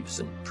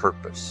objectives and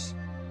purpose,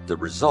 the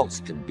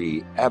results can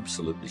be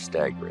absolutely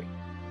staggering.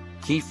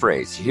 Key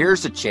phrase,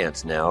 here's a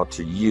chance now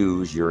to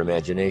use your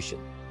imagination.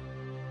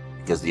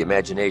 Because the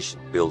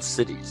imagination builds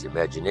cities,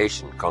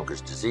 imagination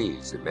conquers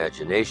disease,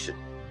 imagination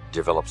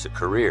develops a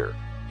career,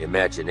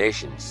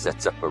 imagination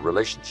sets up a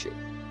relationship.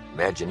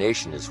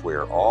 Imagination is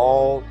where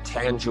all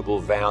tangible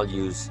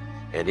values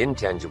and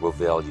intangible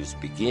values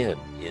begin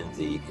in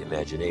the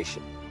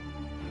imagination.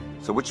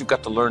 So what you've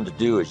got to learn to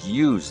do is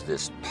use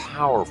this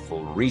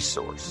powerful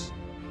resource.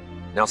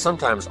 Now,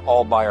 sometimes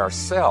all by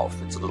ourselves,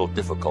 it's a little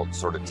difficult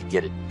sort of to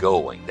get it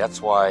going.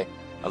 That's why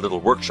a little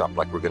workshop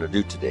like we're going to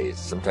do today is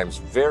sometimes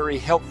very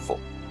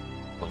helpful.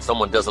 When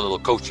someone does a little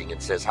coaching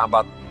and says, how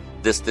about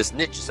this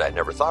niche? You say, I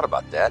never thought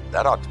about that.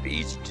 That ought to be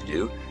easy to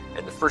do.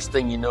 And the first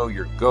thing you know,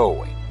 you're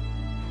going.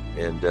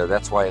 And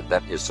that's why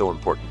that is so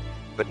important.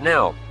 But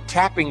now,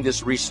 tapping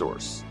this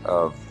resource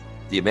of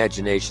the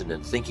imagination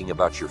and thinking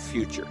about your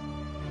future,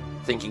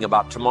 thinking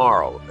about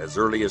tomorrow, as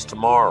early as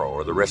tomorrow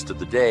or the rest of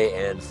the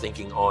day, and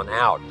thinking on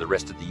out the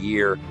rest of the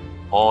year,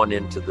 on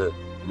into the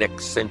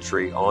next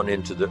century, on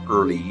into the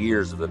early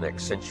years of the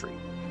next century.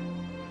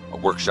 A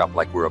workshop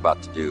like we're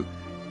about to do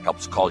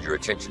helps call your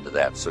attention to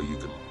that so you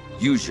can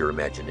use your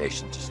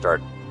imagination to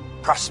start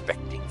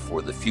prospecting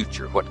for the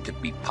future, what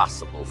could be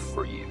possible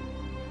for you.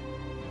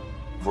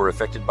 We're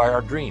affected by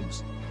our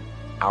dreams,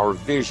 our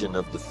vision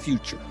of the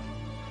future.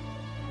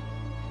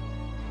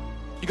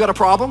 You got a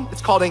problem?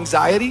 It's called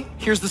anxiety.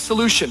 Here's the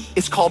solution.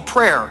 It's called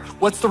prayer.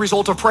 What's the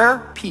result of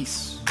prayer?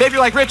 Peace. Maybe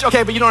you're like, Rich,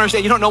 okay, but you don't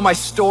understand. You don't know my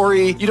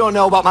story. You don't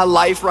know about my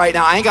life right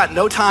now. I ain't got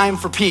no time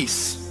for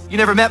peace. You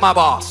never met my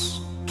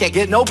boss. Can't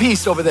get no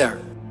peace over there.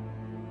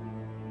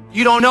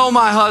 You don't know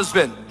my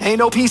husband. Ain't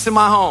no peace in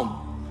my home.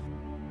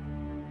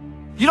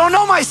 You don't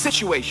know my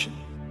situation.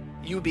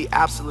 You would be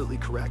absolutely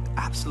correct,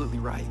 absolutely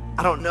right.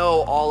 I don't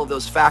know all of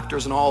those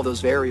factors and all of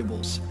those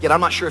variables, yet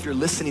I'm not sure if you're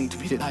listening to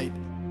me tonight.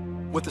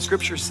 What the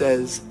scripture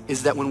says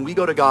is that when we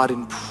go to God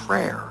in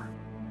prayer,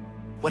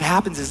 what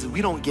happens is that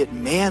we don't get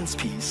man's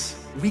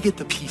peace, we get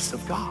the peace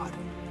of God.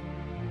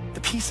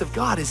 The peace of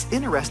God is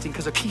interesting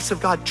because the peace of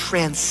God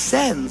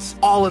transcends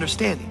all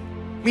understanding,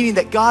 meaning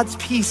that God's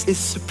peace is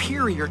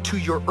superior to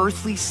your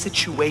earthly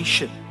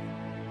situation.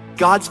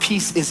 God's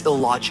peace is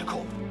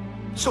illogical.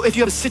 So if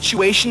you have a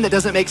situation that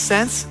doesn't make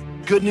sense,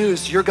 good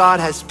news, your God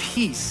has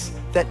peace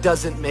that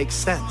doesn't make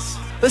sense.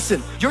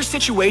 Listen, your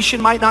situation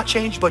might not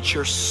change, but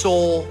your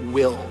soul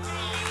will.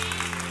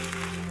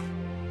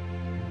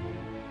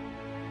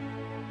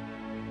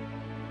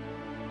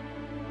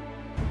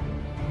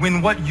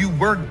 When what you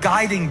were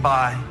guiding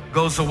by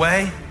goes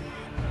away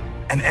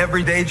and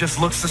every day just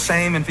looks the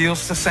same and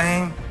feels the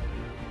same,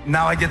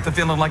 now I get the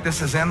feeling like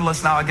this is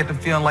endless. Now I get the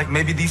feeling like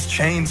maybe these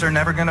chains are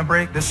never gonna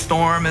break. This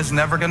storm is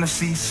never gonna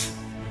cease.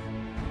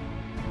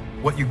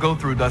 What you go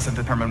through doesn't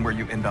determine where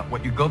you end up.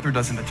 What you go through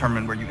doesn't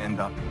determine where you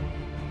end up.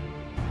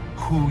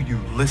 Who you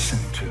listen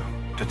to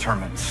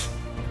determines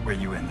where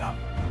you end up.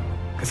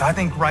 Because I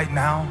think right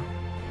now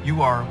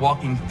you are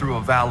walking through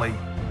a valley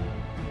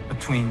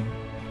between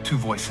two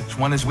voices.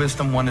 One is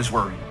wisdom, one is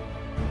worry.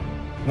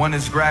 One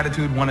is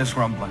gratitude, one is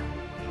grumbling.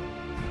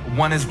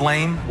 One is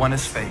blame, one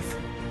is faith.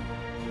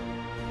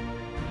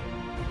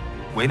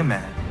 Wait a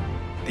minute.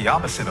 The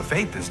opposite of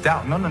faith is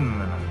doubt. No.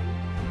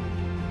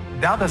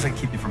 Doubt doesn't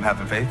keep you from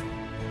having faith.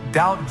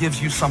 Doubt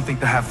gives you something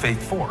to have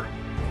faith for.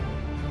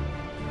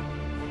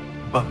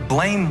 But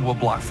blame will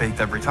block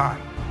faith every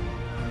time.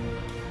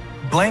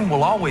 Blame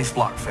will always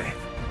block faith.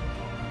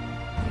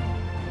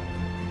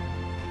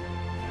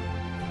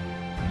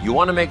 You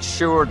want to make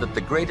sure that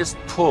the greatest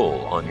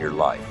pull on your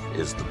life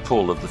is the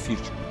pull of the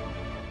future.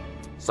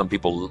 Some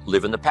people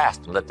live in the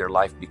past and let their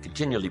life be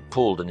continually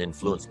pulled and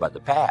influenced by the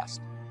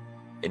past.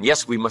 And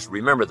yes, we must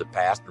remember the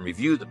past and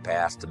review the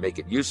past to make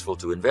it useful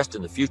to invest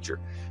in the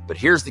future. But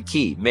here's the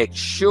key. Make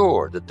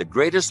sure that the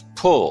greatest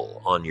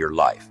pull on your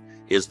life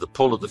is the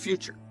pull of the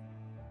future.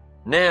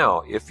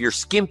 Now, if you're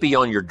skimpy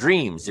on your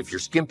dreams, if you're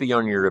skimpy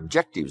on your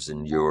objectives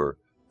and your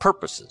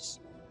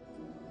purposes,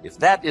 if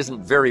that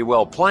isn't very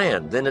well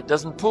planned, then it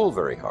doesn't pull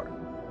very hard.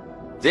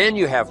 Then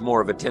you have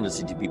more of a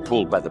tendency to be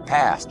pulled by the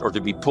past, or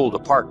to be pulled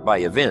apart by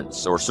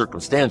events or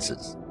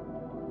circumstances,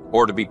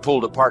 or to be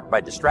pulled apart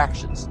by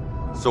distractions.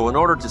 So in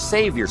order to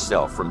save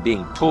yourself from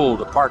being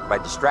pulled apart by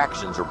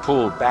distractions or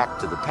pulled back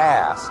to the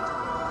past,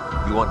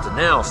 you want to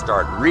now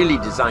start really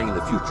designing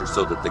the future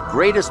so that the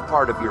greatest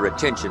part of your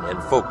attention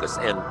and focus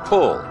and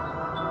pull,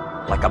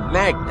 like a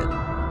magnet,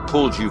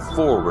 pulls you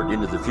forward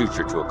into the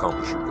future to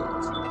accomplish your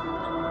goals.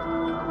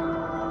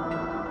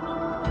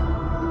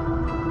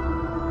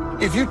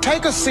 If you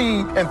take a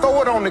seed and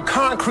throw it on the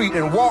concrete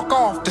and walk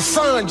off, the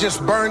sun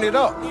just burn it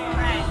up.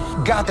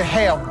 Got to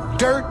have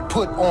dirt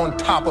put on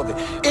top of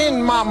it.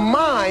 In my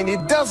mind,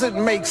 it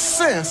doesn't make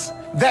sense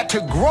that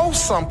to grow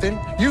something,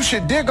 you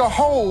should dig a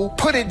hole,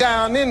 put it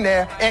down in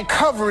there, and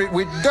cover it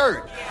with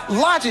dirt.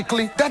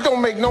 Logically, that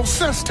don't make no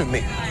sense to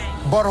me.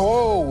 But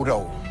oh,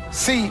 though,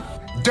 see,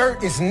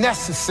 dirt is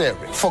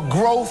necessary for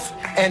growth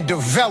and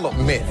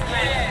development.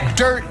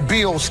 Dirt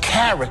builds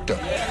character.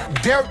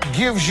 Dirt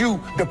gives you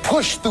the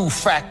push-through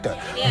factor.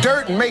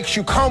 Dirt makes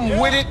you come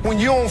with it when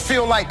you don't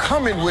feel like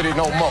coming with it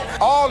no more.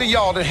 All of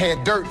y'all that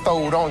had dirt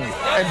throwed on you.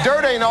 And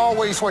dirt ain't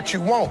always what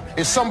you want.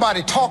 It's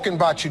somebody talking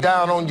about you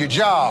down on your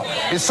job.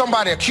 It's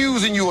somebody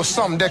accusing you of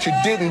something that you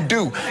didn't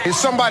do. It's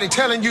somebody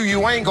telling you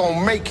you ain't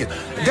gonna make it.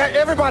 That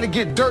everybody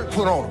get dirt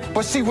put on them.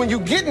 But see, when you're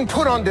getting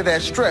put under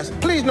that stress,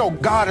 please know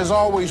God is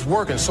always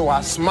working, so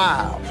I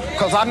smile.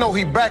 Because I know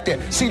he back there.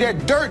 See,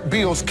 that dirt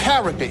builds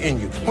character in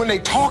you. When they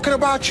talking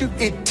about you,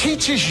 it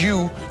teaches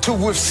you to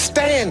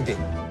withstand it.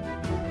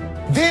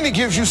 Then it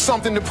gives you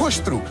something to push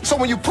through. So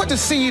when you put the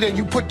seed and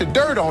you put the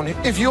dirt on it,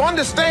 if you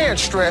understand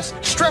stress,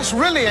 stress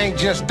really ain't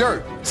just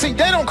dirt. See,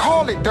 they don't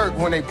call it dirt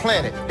when they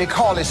plant it. They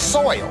call it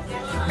soil.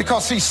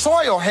 Because see,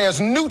 soil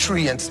has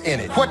nutrients in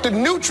it. What the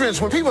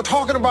nutrients, when people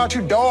talking about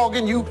you,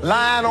 dogging you,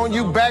 lying on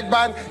you,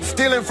 backbiting,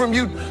 stealing from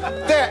you,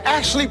 they're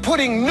actually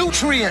putting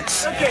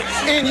nutrients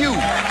in you.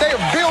 They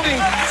are building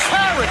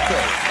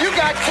character. You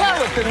got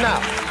character now.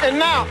 And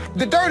now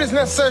the dirt is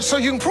necessary so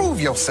you can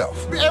prove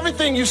yourself.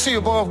 Everything you see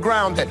above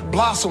ground that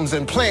blossoms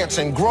and plants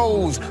and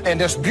grows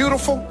and that's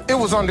beautiful, it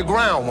was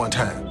underground one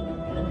time.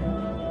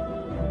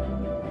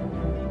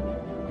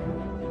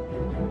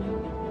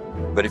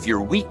 But if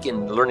you're weak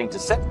in learning to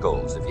set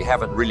goals, if you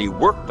haven't really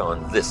worked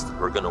on this that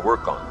we're going to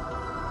work on,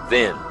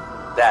 then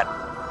that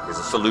is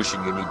a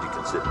solution you need to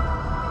consider.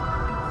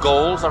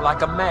 Goals are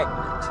like a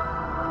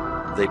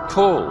magnet. They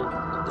pull.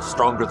 The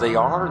stronger they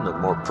are and the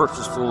more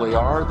purposeful they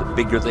are, the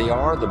bigger they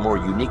are, the more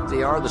unique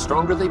they are, the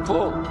stronger they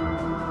pull.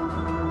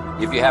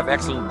 If you have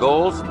excellent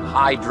goals and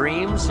high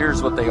dreams,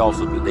 here's what they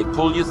also do. They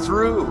pull you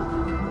through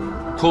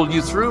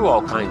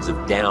all kinds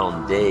of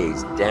down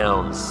days,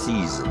 down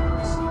seasons.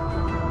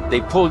 They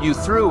pull you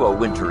through a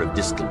winter of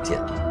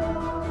discontent.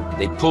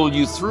 They pull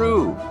you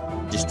through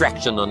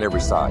distraction on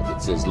every side.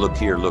 It says, look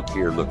here, look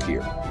here, look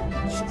here.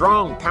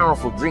 Strong,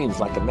 powerful dreams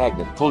like a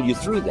magnet pull you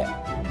through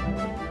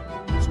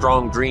that.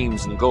 Strong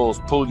dreams and goals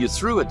pull you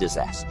through a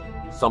disaster.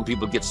 Some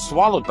people get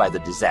swallowed by the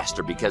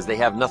disaster because they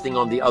have nothing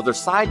on the other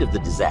side of the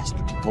disaster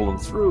to pull them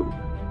through.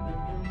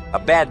 A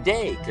bad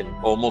day can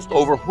almost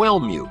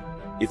overwhelm you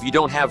if you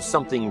don't have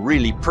something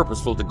really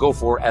purposeful to go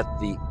for at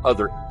the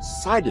other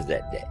side of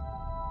that day.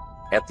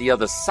 At the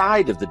other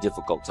side of the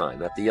difficult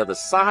time, at the other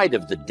side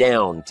of the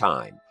down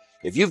time.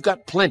 If you've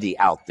got plenty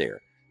out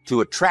there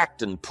to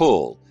attract and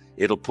pull,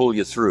 it'll pull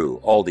you through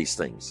all these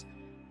things.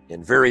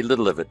 And very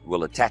little of it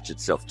will attach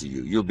itself to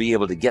you. You'll be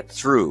able to get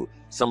through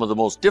some of the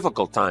most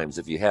difficult times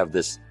if you have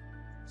this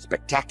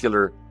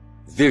spectacular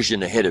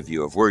vision ahead of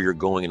you of where you're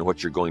going and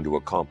what you're going to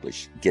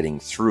accomplish. Getting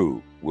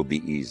through will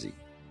be easy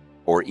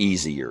or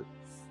easier.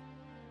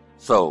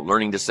 So,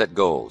 learning to set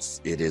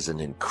goals, it is an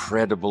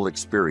incredible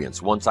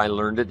experience. Once I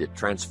learned it, it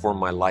transformed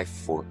my life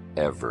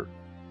forever.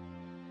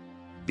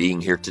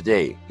 Being here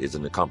today is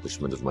an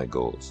accomplishment of my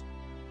goals.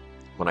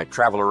 When I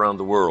travel around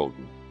the world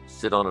and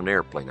sit on an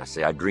airplane, I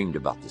say, I dreamed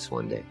about this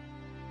one day.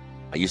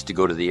 I used to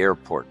go to the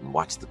airport and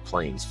watch the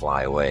planes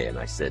fly away, and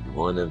I said,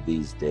 one of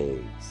these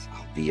days,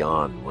 I'll be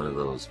on one of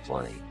those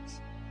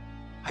planes.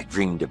 I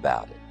dreamed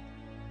about it.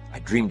 I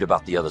dreamed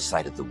about the other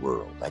side of the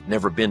world. I'd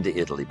never been to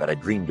Italy, but I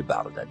dreamed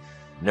about it. I'd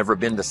never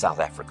been to South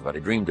Africa, but I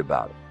dreamed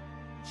about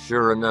it.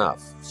 Sure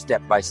enough,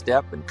 step by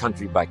step and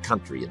country by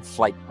country and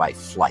flight by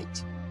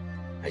flight,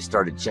 I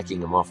started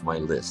checking them off my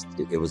list.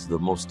 It was the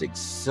most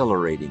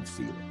exhilarating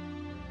feeling.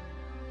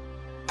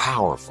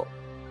 Powerful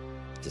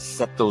to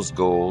set those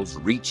goals,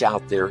 reach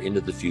out there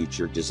into the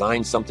future,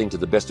 design something to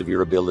the best of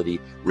your ability,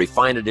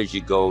 refine it as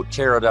you go,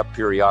 tear it up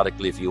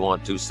periodically if you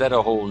want to, set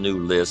a whole new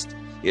list.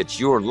 It's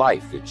your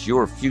life, it's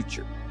your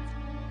future.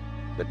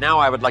 But now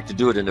I would like to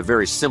do it in a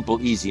very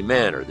simple, easy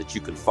manner that you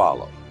can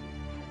follow,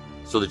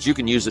 so that you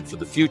can use it for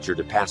the future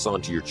to pass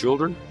on to your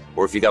children,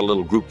 or if you got a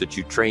little group that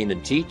you train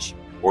and teach,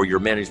 or your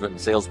management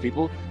and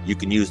salespeople, you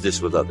can use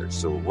this with others.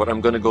 So what I'm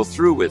going to go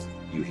through with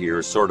you here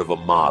is sort of a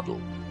model.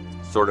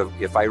 Sort of,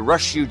 if I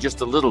rush you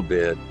just a little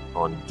bit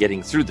on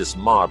getting through this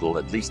model,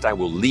 at least I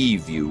will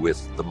leave you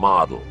with the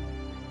model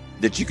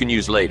that you can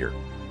use later.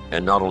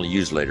 And not only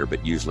use later,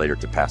 but use later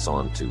to pass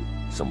on to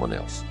someone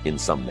else in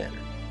some manner.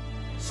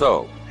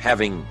 So,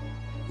 having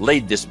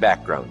laid this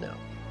background now,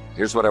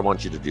 here's what I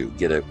want you to do.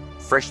 Get a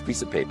fresh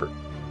piece of paper.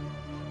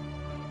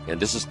 And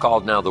this is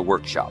called now the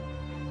workshop.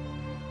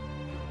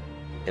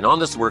 And on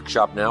this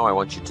workshop now, I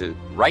want you to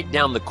write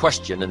down the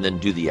question and then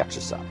do the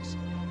exercise.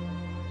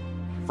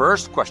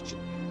 First question,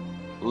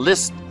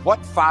 list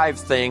what 5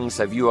 things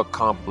have you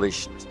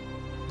accomplished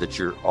that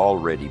you're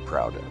already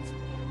proud of?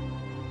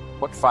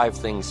 What 5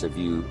 things have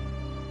you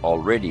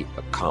already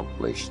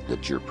accomplished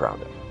that you're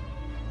proud of?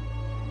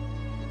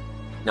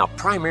 Now,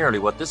 primarily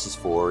what this is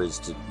for is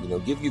to,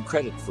 give you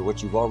credit for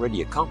what you've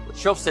already accomplished.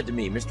 Shelf said to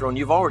me, Mr. Owen,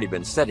 you've already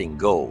been setting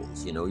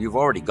goals. You've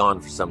already gone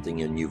for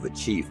something and you've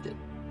achieved it.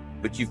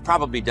 But you've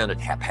probably done it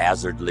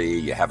haphazardly.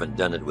 You haven't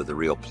done it with a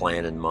real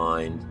plan in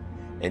mind.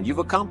 And you've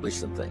accomplished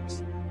some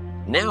things.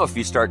 Now, if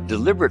you start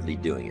deliberately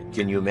doing it,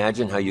 can you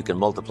imagine how you can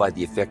multiply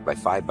the effect by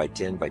 5, by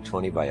 10, by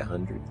 20, by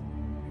 100?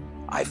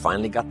 I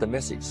finally got the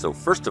message. So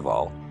first of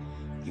all,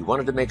 he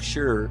wanted to make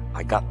sure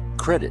I got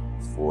credit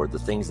for the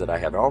things that I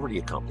had already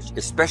accomplished,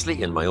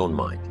 especially in my own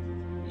mind.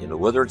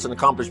 Whether it's an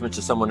accomplishment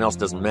to someone else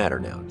doesn't matter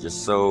now,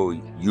 just so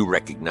you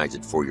recognize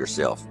it for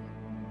yourself.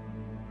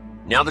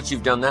 Now that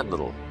you've done that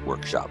little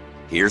workshop,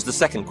 here's the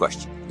second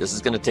question. This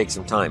is going to take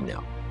some time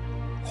now.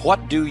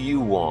 What do you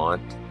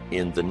want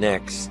in the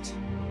next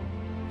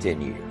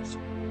 10 years?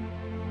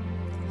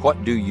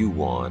 What do you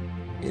want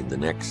in the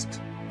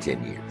next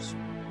 10 years?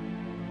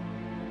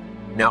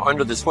 Now,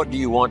 under this, what do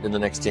you want in the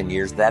next 10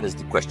 years? That is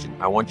the question.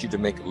 I want you to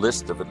make a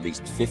list of at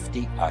least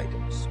 50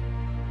 items.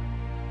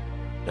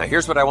 Now,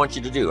 here's what I want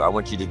you to do. I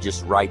want you to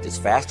just write as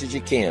fast as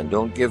you can.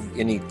 Don't give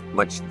any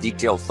much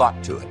detailed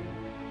thought to it.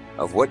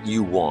 of what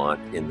you want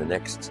in the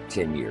next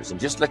 10 years, and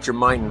just let your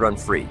mind run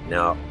free.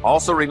 Now,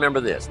 also remember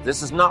this.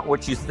 This is not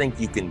what you think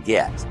you can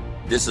get.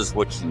 This is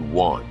what you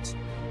want.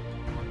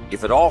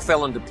 If it all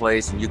fell into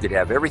place and you could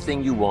have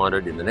everything you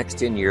wanted in the next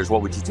 10 years,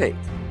 what would you take?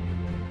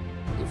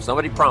 If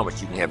somebody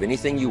promised you can have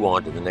anything you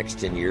want in the next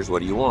 10 years, what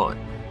do you want?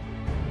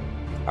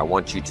 I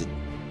want you to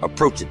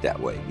approach it that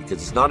way,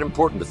 because it's not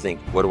important to think,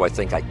 what do I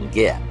think I can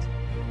get?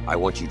 I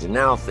want you to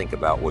now think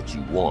about what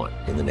you want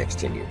in the next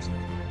 10 years.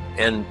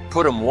 And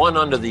put them one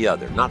under the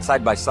other, not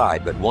side by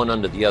side, but one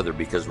under the other,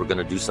 because we're going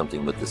to do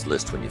something with this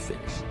list when you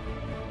finish.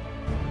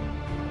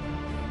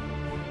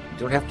 You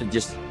don't have to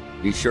just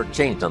be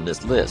shortchanged on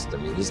this list. I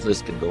mean, this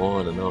list can go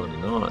on and on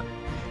and on.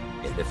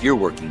 And if you're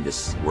working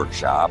this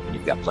workshop and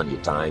you've got plenty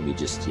of time, you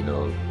just,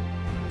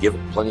 give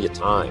it plenty of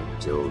time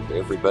until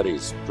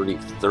everybody's pretty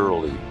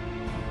thoroughly,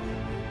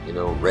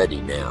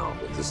 ready now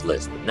with this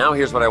list. But now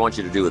here's what I want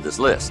you to do with this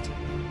list.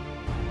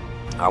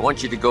 I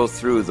want you to go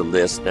through the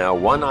list now,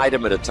 one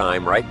item at a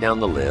time, write down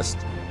the list,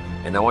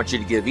 and I want you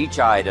to give each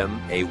item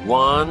a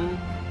 1,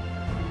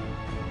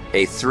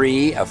 a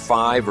 3, a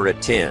 5, or a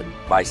 10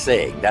 by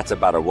saying, that's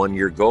about a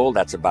 1-year goal,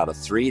 that's about a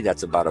 3,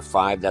 that's about a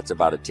 5, that's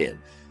about a 10.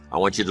 I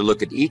want you to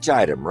look at each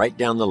item, write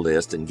down the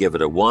list, and give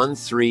it a 1,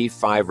 3,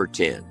 5, or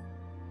 10.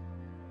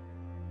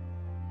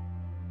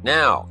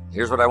 Now,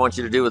 here's what I want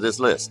you to do with this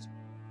list.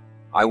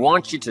 I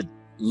want you to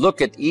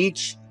look at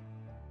each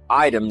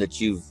item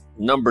that you've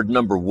numbered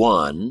number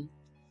 1,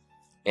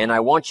 and I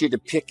want you to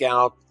pick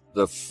out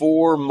the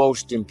 4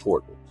 most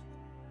important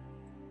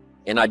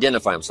and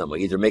identify them some way.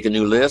 Either make a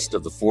new list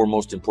of the 4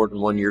 most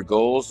important 1-year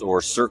goals,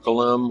 or circle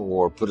them,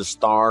 or put a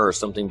star or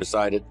something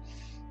beside it.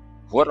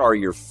 What are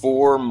your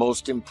 4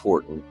 most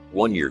important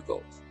 1-year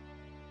goals?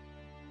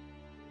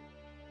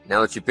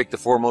 Now that you picked the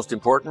 4 most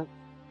important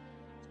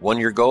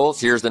 1-year goals,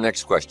 here's the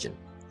next question.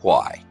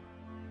 Why?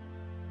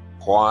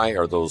 Why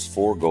are those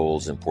 4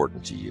 goals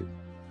important to you?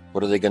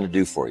 What are they going to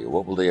do for you?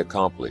 What will they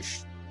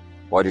accomplish?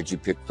 Why did you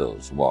pick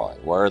those? Why?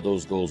 Why are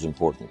those goals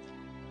important?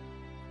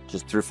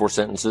 Just 3 or 4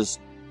 sentences.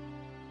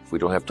 If we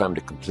don't have time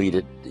to complete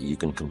it, you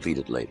can complete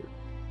it later.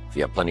 If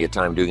you have plenty of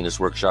time doing this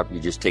workshop,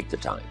 you just take the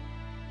time.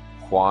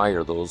 Why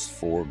are those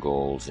 4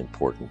 goals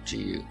important to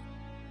you?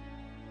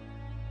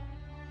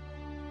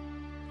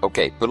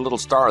 Okay, put a little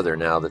star there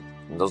now.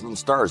 Those little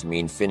stars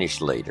mean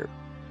finish later.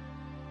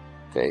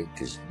 Okay,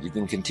 because you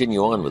can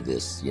continue on with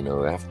this,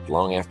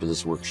 long after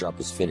this workshop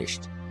is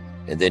finished,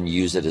 and then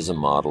use it as a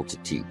model to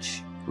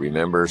teach.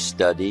 Remember,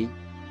 study,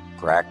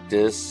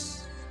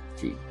 practice,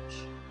 teach.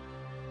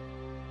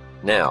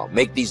 Now,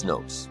 make these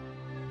notes.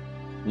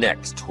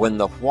 Next, when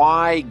the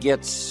why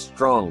gets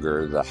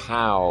stronger, the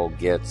how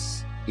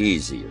gets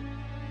easier.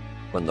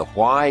 When the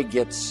why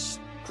gets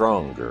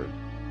stronger,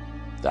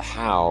 the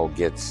how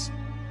gets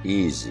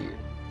easier.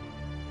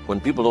 When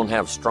people don't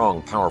have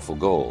strong, powerful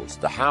goals,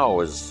 the how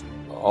is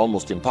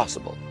almost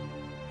impossible.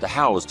 The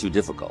how is too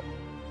difficult.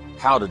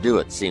 How to do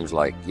it seems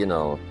like,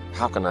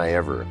 how can I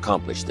ever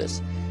accomplish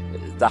this?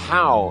 The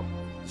how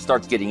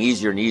starts getting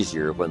easier and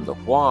easier when the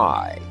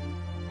why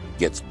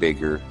gets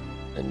bigger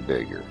and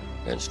bigger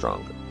and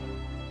stronger.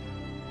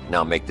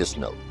 Now make this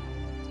note.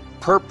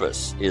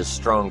 Purpose is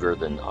stronger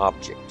than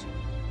object.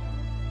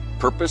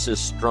 Purpose is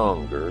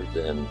stronger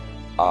than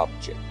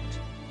object.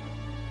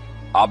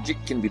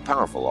 Object can be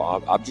powerful,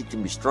 object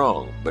can be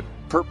strong, but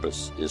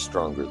purpose is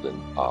stronger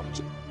than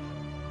object.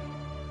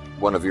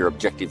 One of your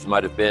objectives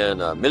might have been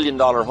 $1 million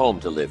home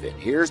to live in.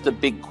 Here's the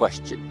big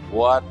question.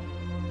 What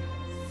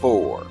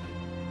for?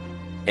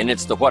 And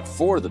it's the what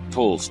for that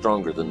pulls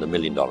stronger than the $1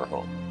 million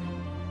home.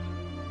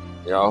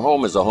 A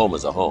home is a home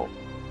is a home.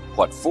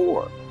 What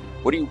for?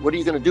 What are you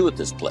going to do with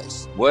this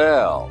place?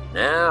 Well,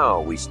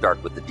 now we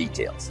start with the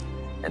details.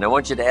 And I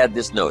want you to add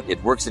this note.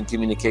 It works in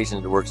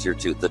communication, it works here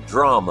too. The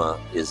drama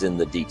is in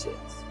the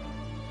details.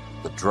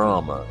 The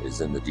drama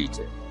is in the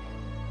details.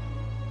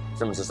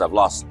 Someone says, I've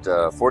lost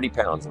 40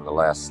 pounds in the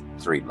last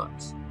 3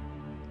 months.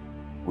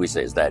 We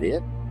say, is that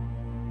it?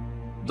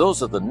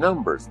 Those are the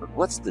numbers, but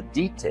what's the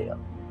detail?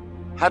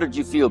 How did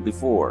you feel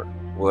before?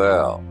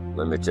 Well,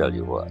 let me tell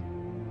you what.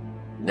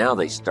 Now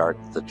they start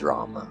the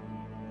drama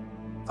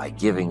by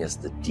giving us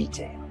the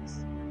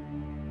details.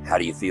 How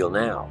do you feel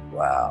now?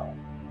 Wow,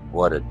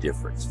 what a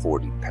difference,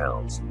 40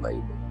 pounds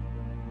later.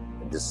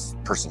 And this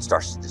person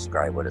starts to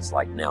describe what it's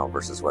like now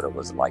versus what it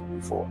was like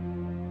before.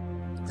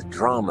 The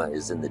drama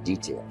is in the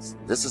details.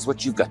 This is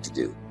what you've got to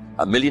do.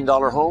 $1 million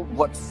home?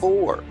 What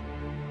for?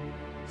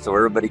 So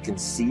everybody can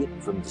see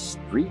it from the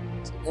street?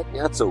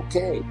 That's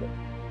okay, but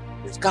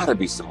there's got to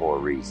be some more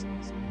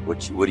reasons. What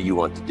do you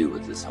want to do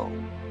with this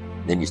home?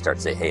 And then you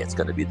start saying, hey, it's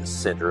going to be the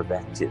center of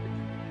activity.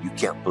 You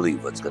can't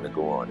believe what's going to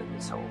go on in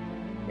this home.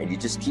 And you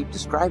just keep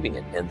describing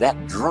it. And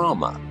that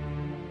drama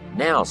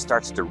now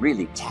starts to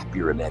really tap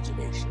your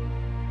imagination.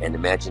 And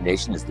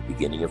imagination is the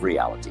beginning of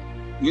reality.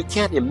 You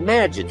can't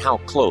imagine how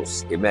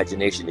close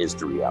imagination is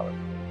to reality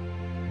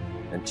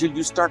until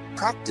you start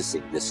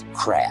practicing this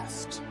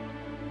craft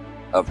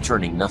of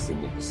turning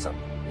nothing into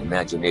something,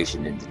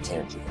 imagination into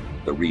tangible,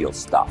 the real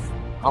stuff.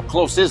 How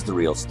close is the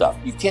real stuff?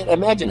 You can't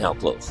imagine how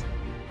close.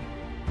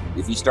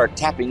 if you start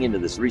tapping into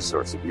this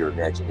resource of your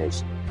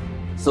imagination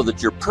so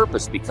that your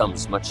purpose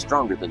becomes much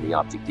stronger than the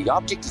object. The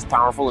object is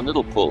powerful and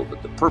it'll pull,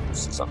 but the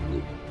purpose is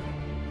unbelievable.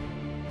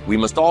 We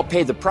must all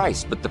pay the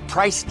price, but the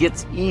price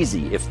gets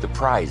easy if the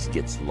prize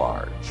gets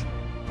large.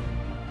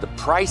 The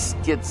price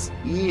gets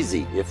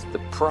easy if the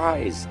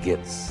prize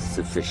gets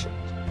sufficient.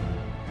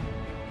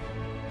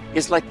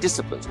 It's like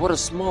disciplines. What a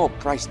small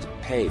price to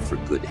pay for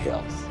good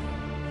health.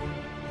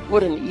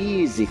 What an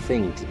easy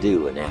thing to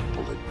do, an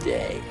apple a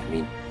day. I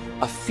mean,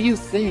 a few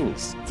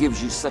things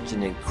gives you such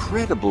an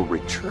incredible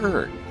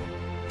return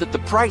that the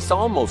price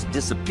almost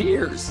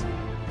disappears.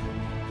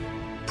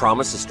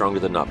 Promise is stronger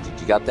than object.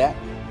 You got that?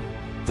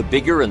 The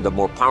bigger and the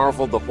more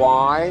powerful the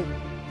why,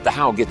 the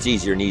how gets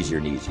easier and easier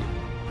and easier.